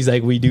she's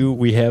like,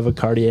 we have a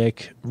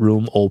cardiac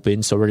room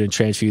open, so we're gonna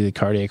transfer you to the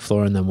cardiac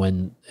floor, and then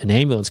when an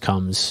ambulance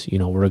comes, you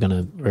know, we're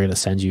gonna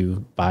send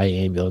you by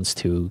ambulance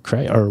to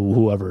or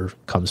whoever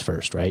comes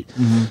first, right?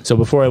 So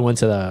before I went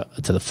to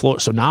the floor,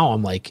 so now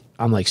I'm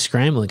like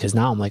scrambling because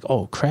now I'm like,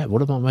 oh crap,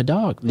 what about my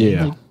dog?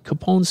 Like,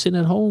 Capone's sitting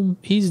at home,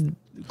 he's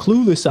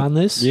clueless on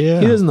this. He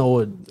doesn't know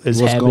what's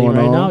happening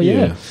right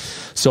now.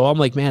 So I'm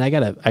like, man, I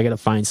gotta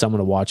find someone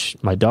to watch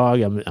my dog.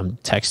 I'm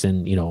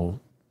texting, you know,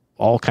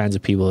 all kinds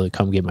of people to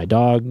come get my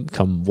dog,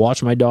 come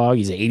watch my dog.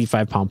 He's an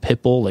 85-pound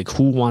pit bull. Like,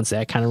 who wants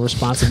that kind of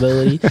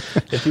responsibility?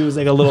 If he was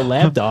like a little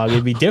lap dog,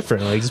 it'd be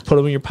different. Like, just put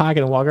him in your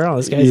pocket and walk around.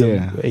 This guy's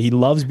he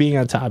loves being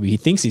on top of you. He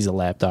thinks he's a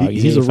lap dog.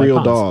 He's a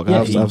real dog.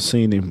 I've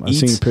seen him. I've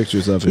seen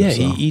pictures of him. Yeah,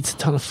 he eats a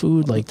ton of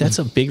food. Like, that's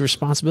a big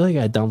responsibility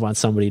I dump on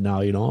somebody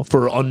now, you know,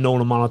 for an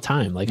unknown amount of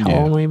time. Like, how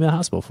long am I in the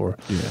hospital for?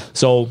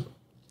 So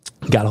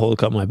got a hold of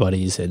a couple of my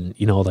buddies, and,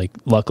 you know, like,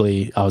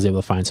 luckily I was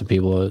able to find some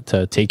people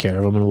to take care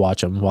of him and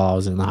watch him while I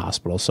was in the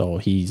hospital. So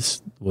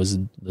was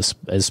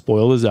as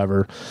spoiled as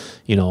ever,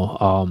 you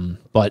know.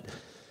 But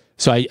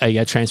so I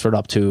got transferred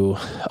up to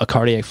a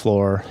cardiac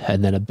floor,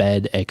 and then a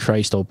bed at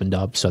Christ opened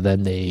up. So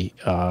then they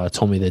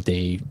told me that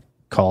they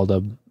called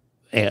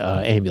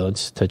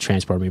ambulance to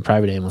transport me,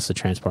 private ambulance to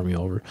transport me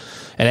over.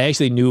 And I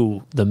actually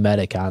knew the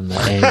medic on the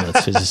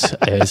ambulance.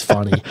 It was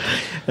funny.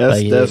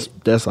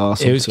 That's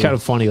awesome. It was kind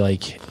of funny,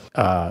 like,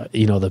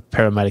 the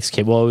paramedics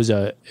came. Well, it was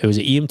an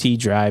EMT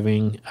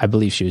driving. I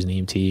believe she was an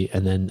EMT,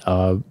 and then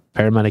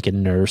paramedic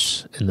and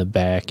nurse in the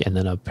back, and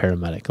then a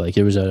paramedic. Like,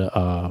 it was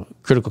a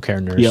critical care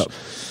nurse. Yep.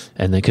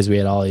 And then because we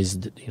had all these,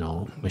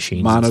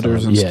 machines,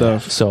 monitors and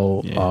stuff.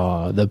 So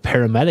the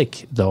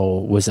paramedic though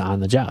was on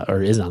the job,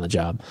 or is on the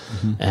job,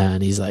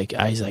 and he's like,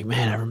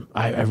 man,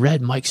 I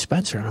read Mike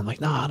Spencer, and I'm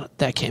like, no,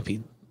 that can't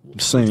be.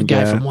 Same the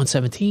guy from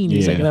 117.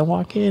 He's like, and I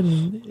walk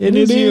in, it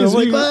is you. I'm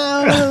like,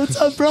 what's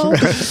up, bro?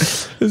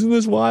 Isn't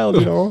this wild,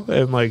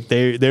 And like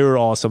they were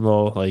awesome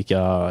though. Like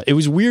it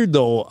was weird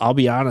though. I'll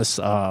be honest.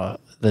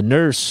 The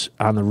nurse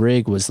on the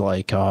rig was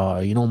like,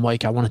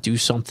 Mike, I want to do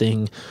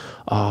something,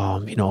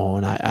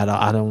 and I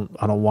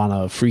don't want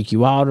to freak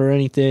you out or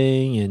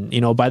anything.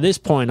 And by this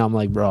point, I'm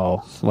like,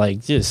 bro,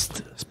 like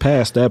just it's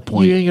past that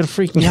point. You ain't gonna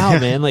freak me out,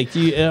 man. Like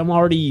I'm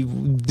already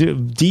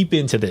deep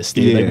into this,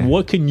 dude. Like,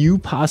 what can you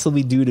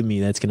possibly do to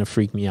me that's gonna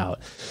freak me out?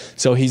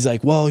 So he's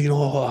like, well,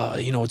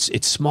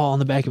 it's small in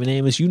the back of an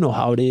ambulance. You know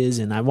how it is,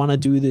 and I want to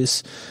do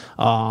this.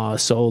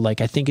 So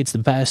like I think it's the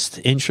best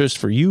interest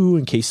for you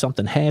in case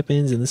something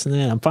happens and this and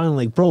that. I'm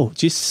finally like, bro,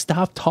 just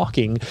stop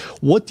talking.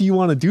 What do you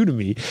want to do to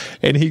me?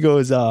 And he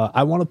goes,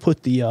 I want to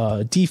put the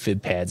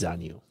defib pads on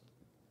you.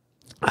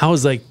 I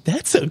was like,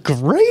 that's a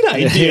great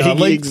idea.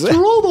 Like,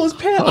 throw those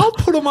pads. I'll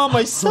put them on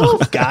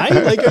myself, guy.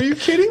 Like, are you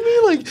kidding me?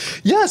 Like,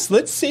 yes,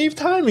 let's save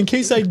time in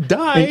case I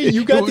die.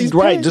 You got these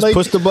right, pads. just like,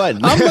 push the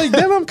button. I'm like,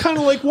 then I'm kind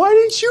of like, why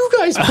didn't you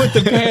guys put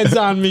the pads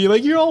on me?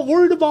 Like, you're all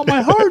worried about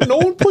my heart. No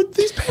one put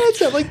these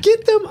pads on. Like,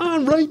 get them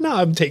on right now.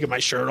 I'm taking my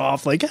shirt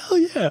off. Like, hell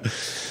yeah.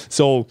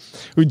 So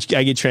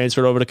I get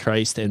transferred over to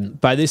Christ. And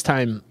by this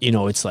time,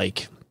 it's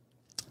like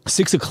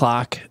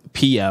 6:00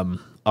 p.m.,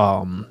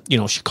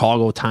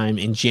 Chicago time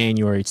in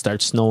January. It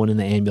starts snowing in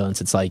the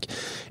ambulance. It's like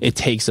it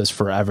takes us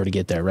forever to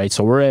get there, right?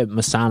 So we're at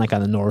Masonic on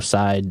the north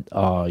side,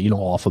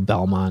 off of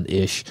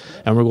Belmont-ish,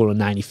 and we're going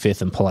to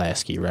 95th and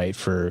Pulaski, right,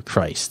 for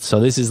Christ. So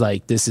this is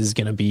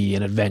going to be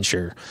an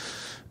adventure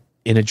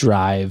in a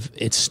drive.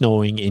 It's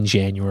snowing in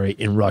January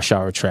in rush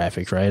hour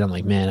traffic, right? I'm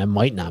like, man, I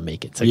might not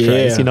make it to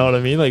Christ. You know what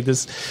I mean? Like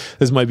this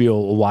might be a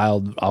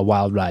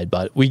wild ride,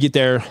 but we get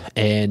there,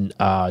 and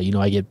I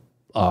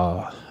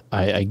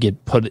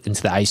get put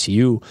into the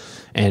ICU,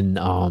 and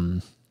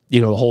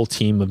the whole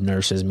team of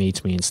nurses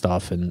meets me and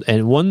stuff.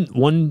 And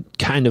one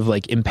kind of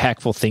like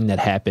impactful thing that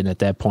happened at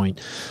that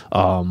point,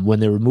 when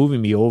they were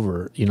moving me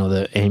over,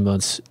 the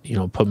ambulance,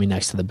 put me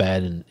next to the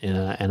bed,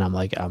 and I'm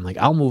like,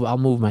 I'll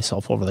move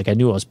myself over. Like I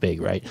knew I was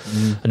big, right?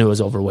 I knew I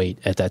was overweight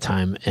at that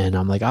time, and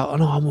I'm like, oh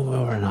no, I'll move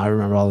over. And I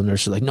remember all the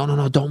nurses were like, no,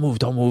 don't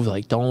move,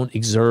 like don't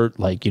exert,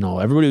 like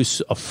everybody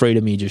was afraid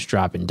of me just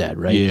dropping dead,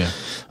 right? Yeah.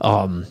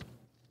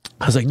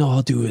 I was like, no,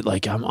 I'll do it.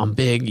 Like I'm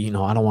big, I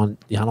don't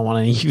want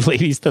any of you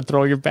ladies to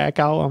throw your back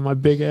out on my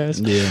big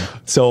ass. Yeah.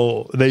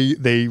 So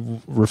they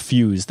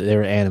refused. They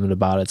were adamant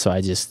about it. So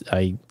I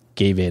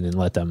gave in and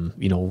let them,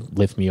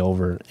 lift me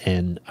over.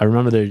 And I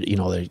remember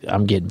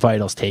I'm getting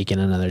vitals taken,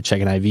 and then they're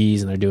checking IVs,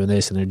 and they're doing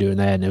this and they're doing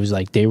that. And it was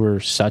like they were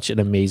such an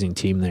amazing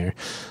team there.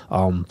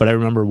 But I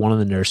remember one of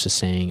the nurses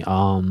saying,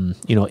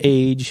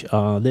 age,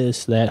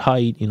 this, that,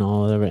 height,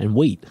 whatever, and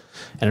weight.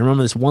 And I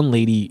remember this one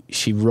lady,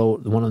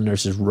 one of the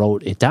nurses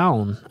wrote it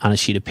down on a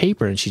sheet of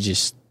paper, and she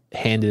just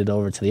handed it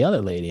over to the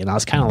other lady. And I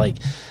was kind of like,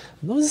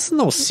 no, this is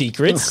no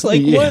secrets.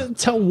 Like,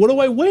 what do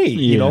I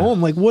weigh?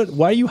 I'm like,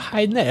 why are you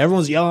hiding that?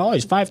 Everyone's yelling, oh,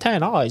 he's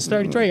 5'10", oh, he's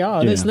 33,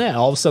 oh, this and that.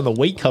 All of a sudden, the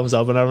weight comes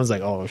up, and everyone's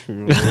like, oh, just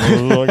put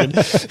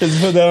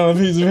that on a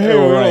piece of paper.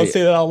 Right. I don't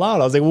say that out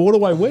loud. I was like, well, what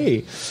do I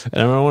weigh? And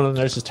I remember one of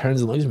the nurses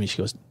turns and looks at me. She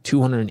goes,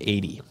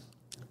 280.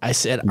 I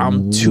said,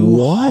 I'm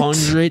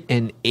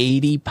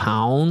 280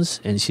 pounds.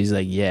 And she's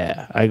like,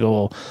 yeah. I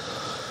go,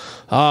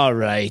 all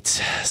right.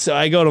 So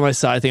I go to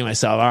myself, I think to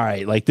myself, all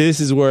right, like this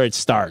is where it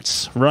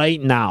starts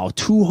right now.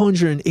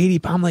 280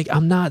 pounds. I'm like,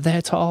 I'm not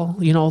that tall.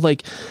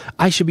 Like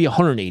I should be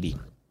 180.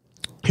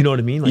 You know what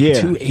I mean? Like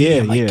 280.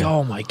 I'm like,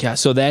 oh my God.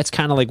 So that's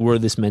kind of like where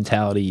this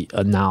mentality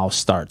now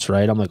starts,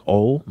 right? I'm like,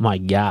 oh my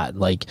God.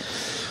 Like,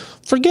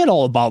 forget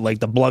all about like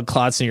the blood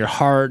clots in your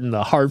heart and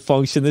the heart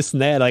function, this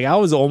and that. Like I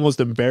was almost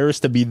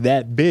embarrassed to be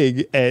that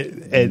big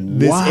at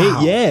this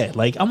age. Yeah,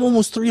 like I'm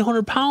almost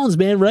 300 pounds,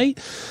 man, right?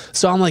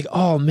 So I'm like,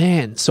 oh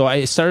man. So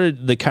I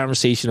started the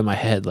conversation in my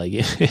head, like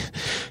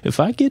if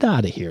I get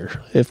out of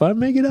here, if I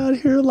make it out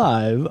of here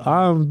alive,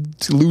 I'm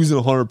losing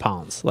 100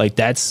 pounds. Like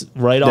that's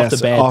right off the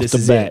bat. This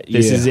is it.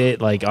 This is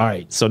it. Like, all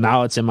right. So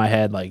now it's in my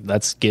head, like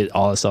let's get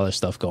all this other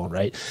stuff going,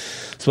 right?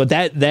 So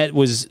that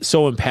was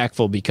so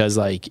impactful because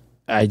like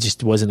I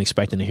just wasn't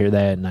expecting to hear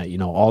that,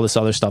 and all this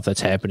other stuff that's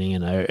happening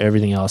and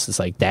everything else. It's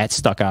like that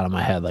stuck out of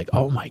my head. Like,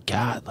 oh my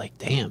God, like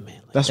damn, man,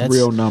 like, that's a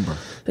real number.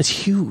 That's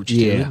huge,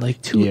 dude.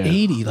 Like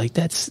 280, like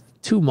that's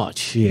too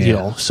much.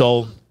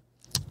 So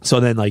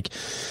then like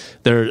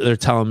they're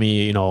telling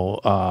me,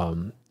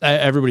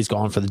 everybody's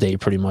gone for the day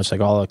pretty much.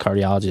 Like all the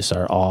cardiologists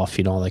are off,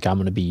 you know, like I'm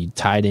going to be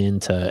tied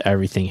into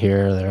everything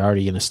here. They're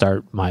already going to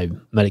start my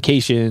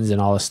medications and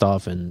all this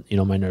stuff. And, you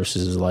know, my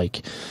nurses is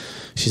like,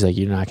 she's like,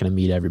 you're not going to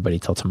meet everybody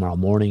till tomorrow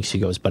morning. She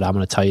goes, but I'm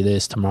going to tell you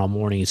this, tomorrow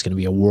morning it's going to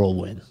be a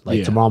whirlwind.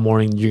 Like tomorrow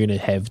morning, you're going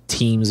to have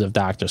teams of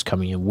doctors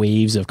coming in,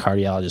 waves of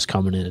cardiologists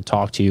coming in and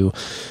talk to you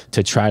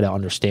to try to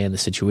understand the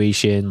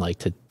situation, like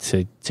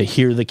to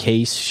hear the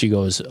case. She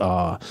goes, you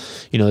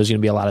know, there's going to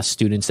be a lot of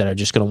students that are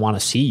just going to want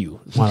to see you,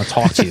 want to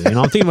talk to you. You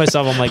know, I'm thinking to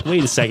myself, I'm like,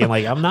 wait a second,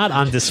 like I'm not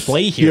on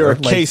display here. You're a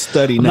like, case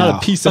study I'm now.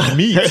 not a piece of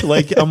meat.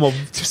 Like I'm going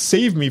to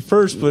save me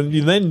first, but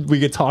then we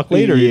could talk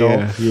later, you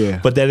know? Yeah.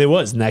 But then it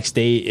was next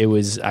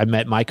day, I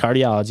met my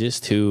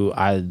cardiologist who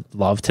I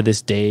love to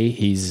this day.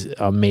 He's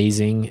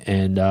amazing.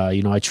 And,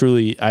 you know,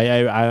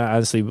 I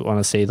honestly want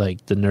to say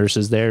like the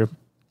nurses there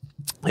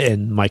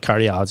and my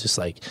cardiologist,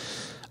 like,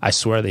 I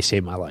swear they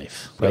saved my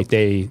life. Like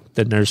the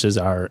nurses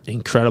are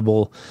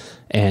incredible.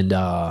 And,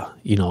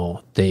 you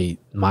know,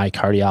 my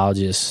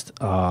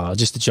cardiologist,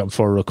 just to jump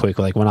forward real quick,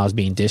 like when I was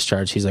being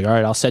discharged, he's like, all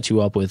right, I'll set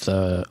you up with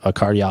a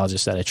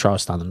cardiologist that I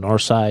trust on the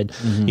north side,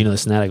 you know,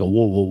 this and that. I go,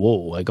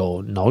 whoa. I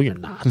go, no, you're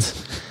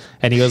not.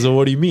 And he goes, well,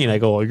 what do you mean? I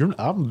go,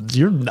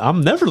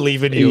 I'm never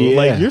leaving you. Yeah.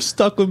 Like, you're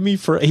stuck with me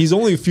he's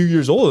only a few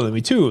years older than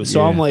me too. So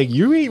I'm like,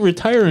 you ain't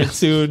retiring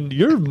soon.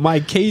 You're my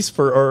case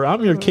or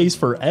I'm your case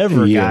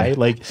forever, guy.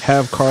 Like,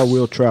 have car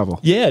wheel travel.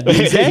 Yeah,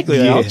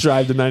 exactly. I'll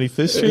drive to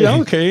 95th Street. I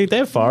don't care, ain't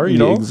that far, you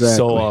know? Exactly.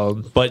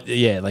 So, but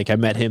yeah, like I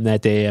met him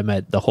that day. I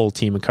met the whole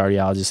team of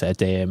cardiologists that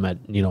day. I met,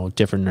 you know,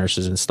 different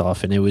nurses and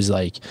stuff. And it was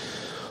like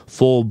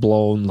full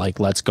blown,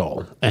 like, let's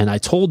go. And I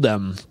told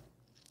them,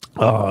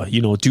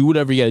 you know, do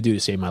whatever you got to do to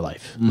save my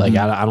life. Like,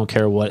 I don't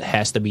care what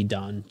has to be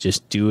done.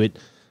 Just do it.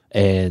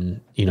 And,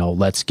 you know,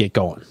 let's get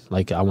going.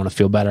 Like, I want to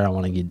feel better. I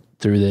want to get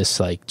through this.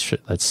 Like,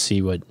 let's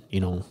see what,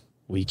 you know,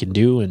 we can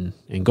do and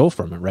go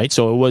from it. Right.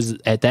 So it was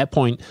at that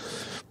point,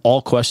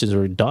 all questions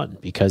were done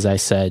because I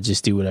said,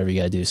 just do whatever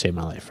you got to do to save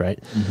my life.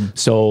 Right.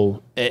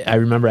 So I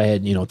remember I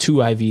had, you know, 2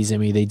 IVs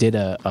in me. They did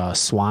a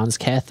Swan's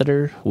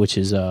catheter, which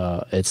is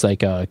it's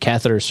like a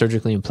catheter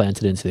surgically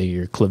implanted into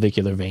your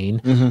clavicular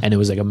vein. And it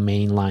was like a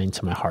main line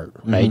to my heart.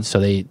 Right. So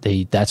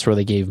that's where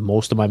they gave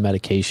most of my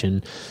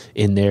medication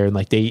in there. And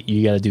like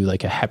you got to do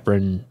like a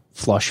heparin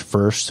flush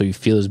first, so you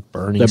feel this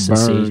burning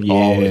sensation.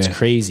 Oh, it's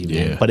crazy,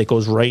 man. But it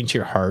goes right into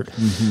your heart.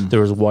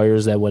 There was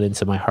wires that went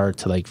into my heart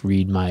to like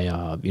read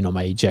my you know,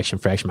 my ejection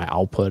fraction, my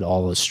output,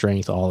 all the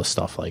strength, all the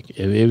stuff. Like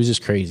it was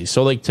just crazy.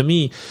 So like to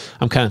me,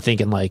 I'm kind of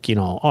thinking like, you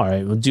know, all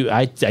right, well,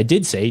 I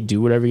did say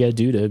do whatever you got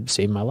to do to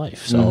save my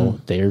life. So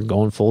they're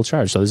going full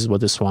charge. So this is what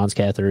the Swan's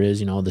catheter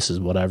is, you know, this is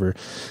whatever.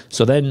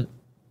 So then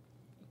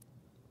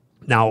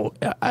now,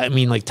 I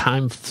mean, like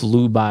time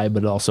flew by,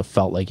 but it also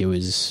felt like it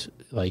was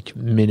like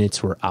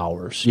minutes were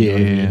hours. You know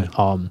what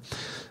I mean?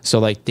 So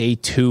like day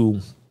 2,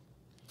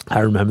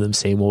 I remember them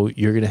saying, well,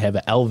 you're going to have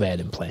an LVAD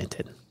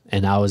implanted.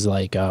 And I was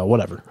like,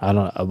 whatever. I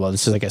don't know. Well,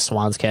 this is like a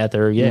Swan's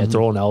catheter. Yeah,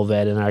 throw an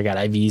LVAD in there. I got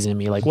IVs in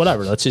me. Like,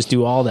 whatever. Let's just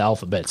do all the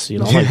alphabets. You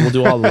know, like we'll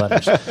do all the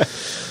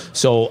letters.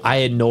 So I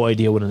had no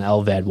idea what an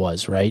LVAD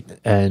was, right?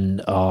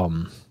 And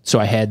so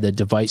I had the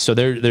device. So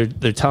they're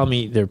telling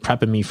me, they're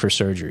prepping me for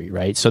surgery,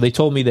 right? So they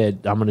told me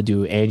that I'm going to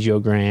do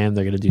angiogram.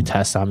 They're going to do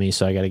tests on me.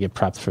 So I got to get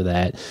prepped for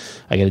that.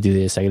 I got to do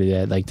this. I got to do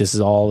that. Like, this is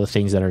all the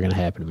things that are going to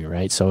happen to me,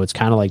 right? So it's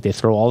kind of like they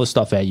throw all this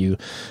stuff at you,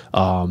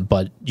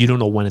 but you don't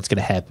know when it's going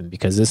to happen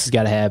because this has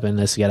got to happen.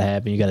 This has got to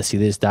happen. You got to see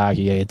this doc.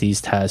 You got to get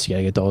these tests. You got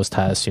to get those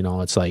tests. You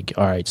know, it's like,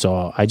 all right.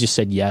 So I just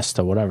said yes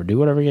to whatever. Do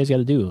whatever you guys got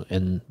to do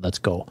and let's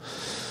go.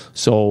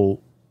 So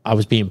I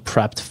was being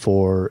prepped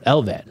for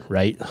LVAD,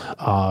 right?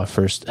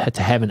 First, had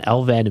to have an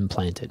LVAD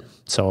implanted.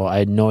 So I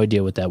had no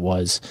idea what that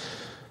was,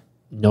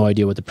 no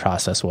idea what the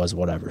process was,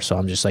 whatever. So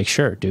I'm just like,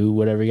 sure, do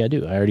whatever you got to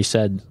do. I already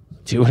said,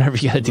 do whatever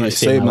you got to do to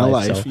save my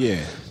life. So,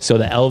 so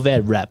the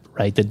LVAD rep,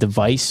 right? The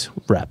device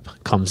rep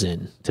comes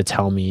in to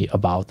tell me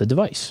about the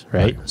device,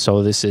 right?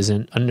 So this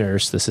isn't a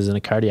nurse. This isn't a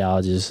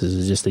cardiologist. This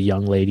is just a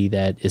young lady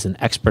that is an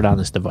expert on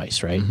this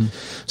device, right?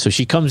 So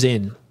she comes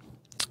in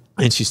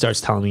and she starts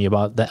telling me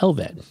about the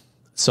LVAD.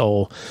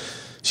 So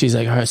she's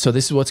like, all right, so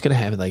this is what's going to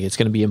happen. Like, it's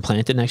going to be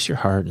implanted next to your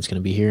heart. And it's going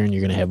to be here. And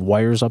you're going to have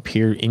wires up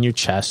here in your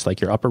chest,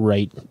 like your upper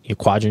right, your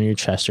quadrant of your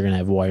chest. You're going to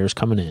have wires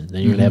coming in.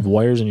 Then you're going to have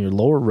wires in your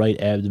lower right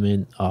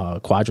abdomen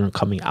quadrant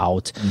coming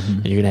out.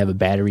 And you're going to have a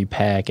battery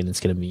pack. And it's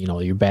going to be, you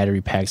know, your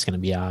battery pack's going to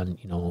be on,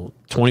 you know,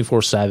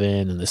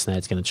 24/7. And this and that.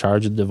 It's going to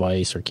charge the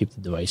device or keep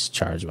the device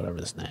charged, whatever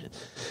this and that.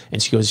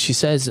 And she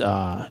says,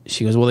 well,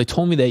 they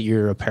told me that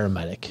you're a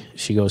paramedic.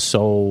 She goes,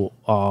 so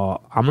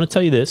I'm going to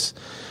tell you this.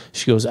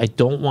 She goes, I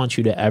don't want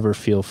you to ever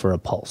feel for a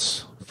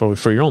pulse,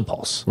 for your own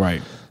pulse.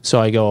 Right. So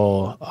I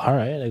go, all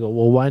right. I go,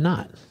 well, why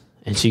not?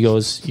 And she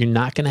goes, you're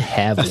not going to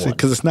have one.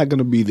 Because it's not going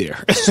to be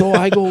there. So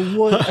I go,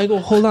 what? I go,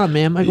 hold on,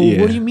 ma'am. I go,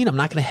 what do you mean I'm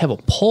not going to have a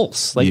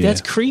pulse? Like, that's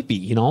creepy,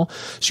 you know?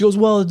 She goes,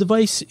 well, the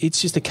device,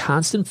 it's just a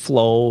constant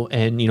flow.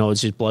 And, you know,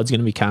 it's just blood's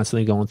going to be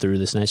constantly going through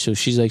this and that. So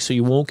she's like, so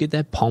you won't get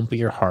that pump of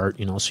your heart,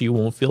 you know, so you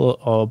won't feel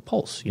a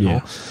pulse, you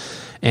know?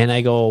 And I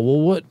go,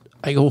 well, what?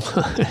 I go,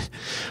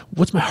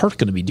 what's my heart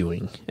going to be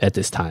doing at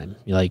this time?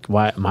 Like,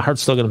 why my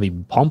heart's still going to be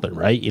pumping,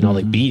 right?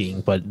 Like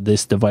beating, but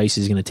this device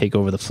is going to take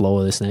over the flow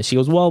of this and that. She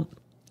goes, what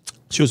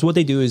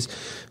they do is,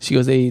 she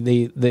goes, they're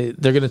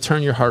going to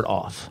turn your heart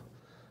off.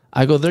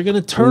 I go, they're going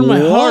to turn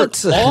my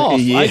heart off.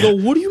 Yeah. I go,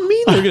 what do you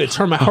mean they're going to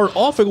turn my heart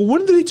off? I go,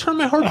 when do they turn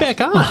my heart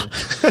back on?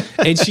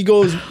 And she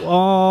goes,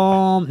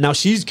 now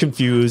she's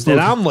confused. And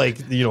I'm like,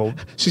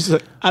 she's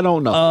like, I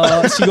don't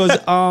know. She goes,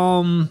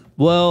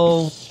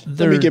 well,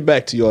 let me get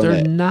back to you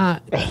on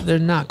that. They're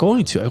not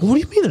going to. I go, what do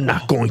you mean they're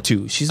not going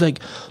to? She's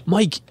like,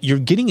 Mike, you're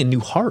getting a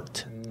new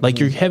heart. Like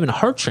you're having a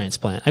heart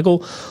transplant. I go,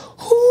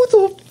 who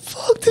the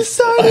fuck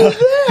decided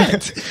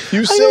that?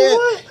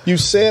 You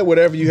said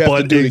whatever you have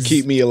to do to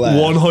keep me alive.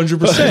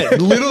 100%.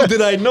 Little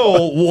did I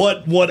know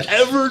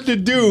whatever to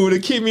do to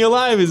keep me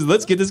alive is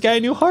let's get this guy a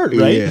new heart,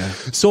 right? Yeah.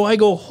 So I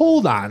go,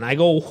 hold on. I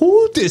go,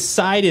 who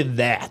decided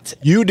that?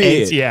 You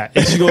did.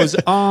 And she goes,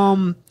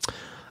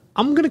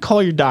 I'm going to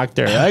call your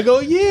doctor. I go,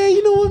 yeah,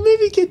 you know what?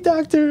 Maybe get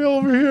doctor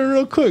over here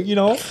real quick,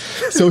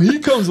 So he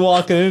comes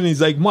walking in and he's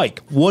like,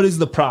 Mike, what is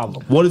the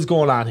problem? What is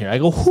going on here? I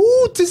go,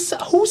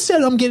 who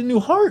said I'm getting a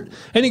new heart?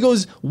 And he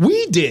goes,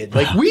 we did.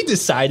 Like, we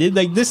decided,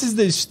 like, this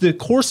is the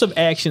course of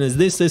action is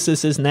this,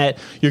 and that.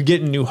 You're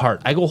getting a new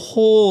heart. I go,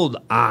 hold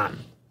on.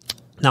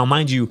 Now,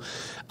 mind you,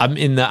 I'm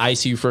in the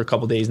ICU for a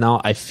couple days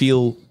now. I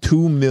feel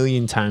 2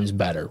 million times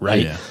better,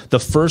 right? Yeah. The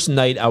first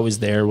night I was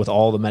there with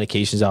all the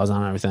medications I was on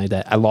and everything like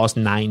that, I lost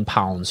 9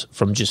 pounds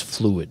from just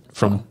fluid.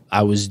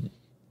 I was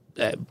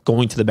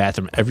going to the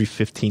bathroom every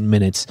 15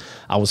 minutes.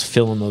 I was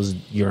filling those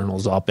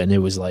urinals up, and it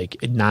was like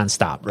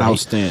nonstop, right?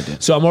 Outstanding.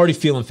 So I'm already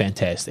feeling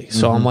fantastic.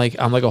 So I'm like,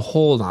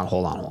 hold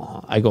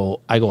on. I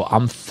go,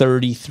 I'm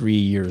 33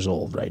 years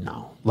old right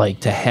now.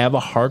 Like, to have a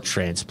heart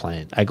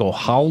transplant, I go,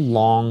 how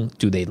long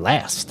do they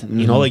last?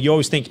 Like you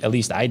always think, at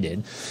least I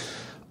did,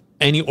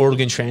 any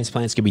organ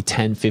transplants could be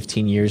 10,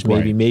 15 years,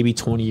 maybe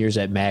 20 years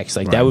at max.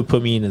 Like that would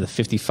put me into the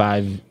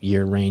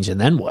 55-year range. And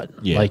then what?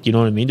 Yeah. Like, you know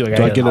what I mean? Do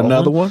I get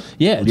another one?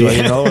 Yeah. Do I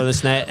get another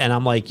this and that? And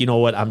I'm like, you know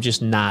what? I'm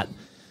just not.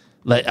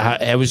 Like,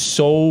 I was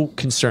so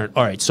concerned.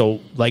 All right, so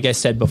like I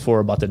said before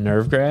about the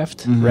nerve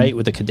graft, right,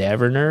 with the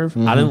cadaver nerve,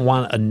 I didn't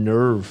want a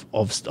nerve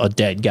of a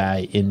dead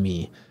guy in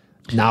me.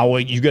 Now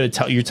you're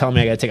telling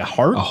me I got to take a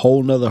heart, a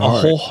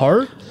whole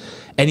heart.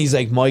 And he's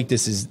like, Mike,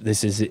 this is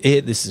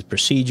it. This is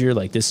procedure.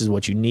 Like, this is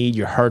what you need.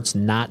 Your heart's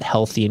not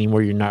healthy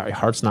anymore. Your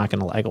heart's not going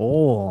to like.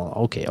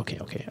 Oh, okay.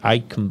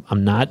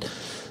 I'm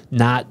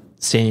not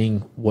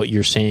saying what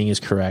you're saying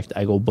is correct.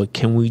 I go, but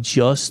can we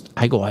just?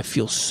 I go, I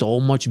feel so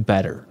much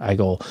better. I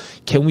go,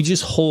 can we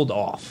just hold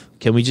off?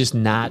 Can we just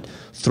not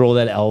throw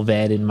that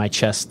LVAD in my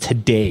chest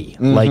today?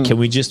 Like, can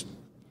we just?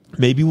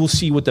 Maybe we'll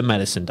see what the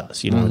medicine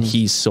does. And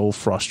he's so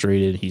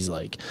frustrated. He's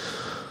like,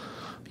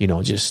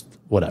 just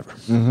whatever.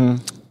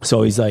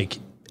 So he's like,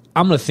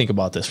 I'm going to think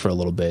about this for a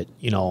little bit.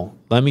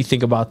 Let me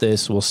think about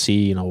this. We'll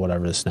see,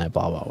 whatever, this, and that,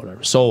 blah, blah,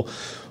 whatever. So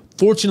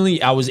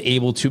fortunately, I was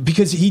able to,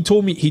 because he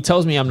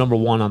tells me I'm number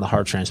 1 on the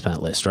heart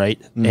transplant list, right?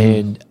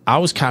 And I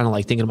was kind of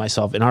like thinking to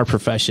myself, in our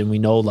profession, we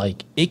know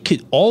like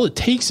all it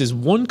takes is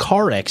one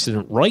car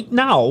accident right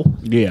now.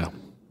 Yeah.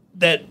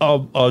 That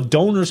a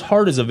donor's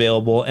heart is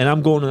available, and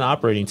I'm going to an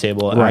operating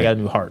table, and I got a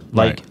new heart.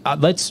 Like,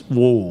 let's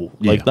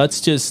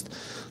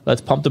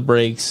pump the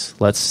brakes.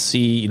 Let's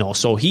see,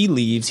 So he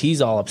leaves.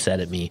 He's all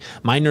upset at me.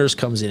 My nurse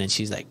comes in, and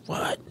she's like,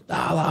 "What?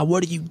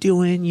 What are you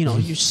doing?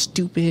 You're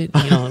stupid.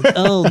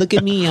 Oh, look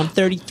at me. I'm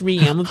 33.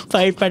 I'm a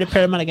firefighter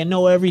paramedic. I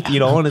know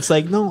everything. And it's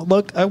like, no,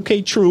 look,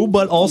 okay, true,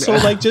 but also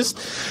like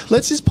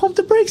let's just pump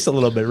the brakes a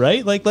little bit,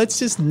 right? Like, let's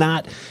just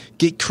not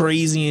get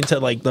crazy into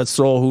like, let's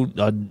throw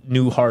a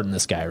new heart in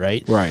this guy,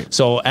 right? Right.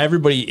 So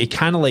everybody, it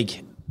kind of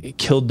like it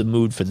killed the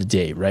mood for the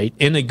day, right?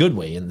 In a good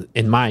way,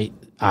 in my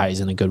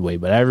eyes, in a good way,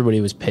 but everybody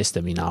was pissed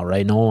at me now,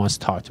 right? No one wants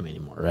to talk to me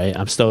anymore, right?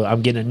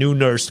 I'm getting a new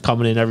nurse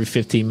coming in every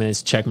 15 minutes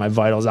to check my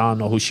vitals. I don't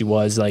know who she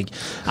was. Like,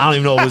 I don't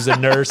even know if it was a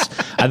nurse.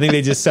 I think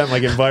they just sent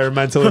like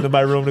environmental into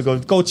my room to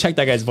go check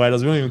that guy's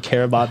vitals. We don't even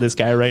care about this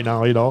guy right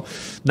now,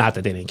 Not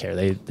that they didn't care.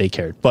 They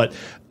cared. But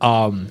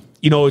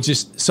it's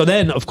just, so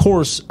then of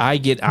course I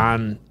get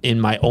on in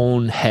my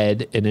own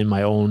head and in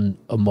my own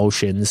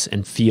emotions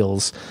and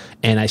feels,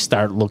 and I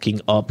start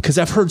looking up, because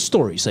I've heard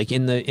stories like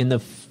in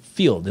the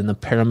field, in the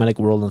paramedic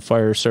world and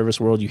fire service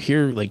world, you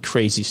hear like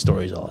crazy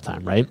stories all the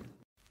time, right?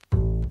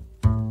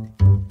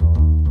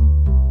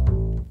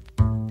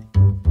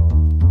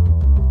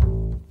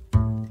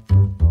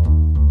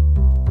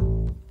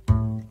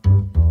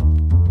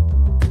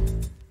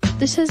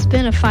 This has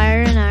been a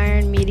Fire and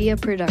Iron Media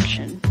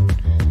production.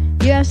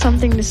 You have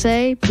something to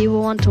say,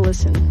 people want to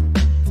listen.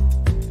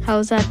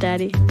 How's that,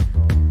 Daddy?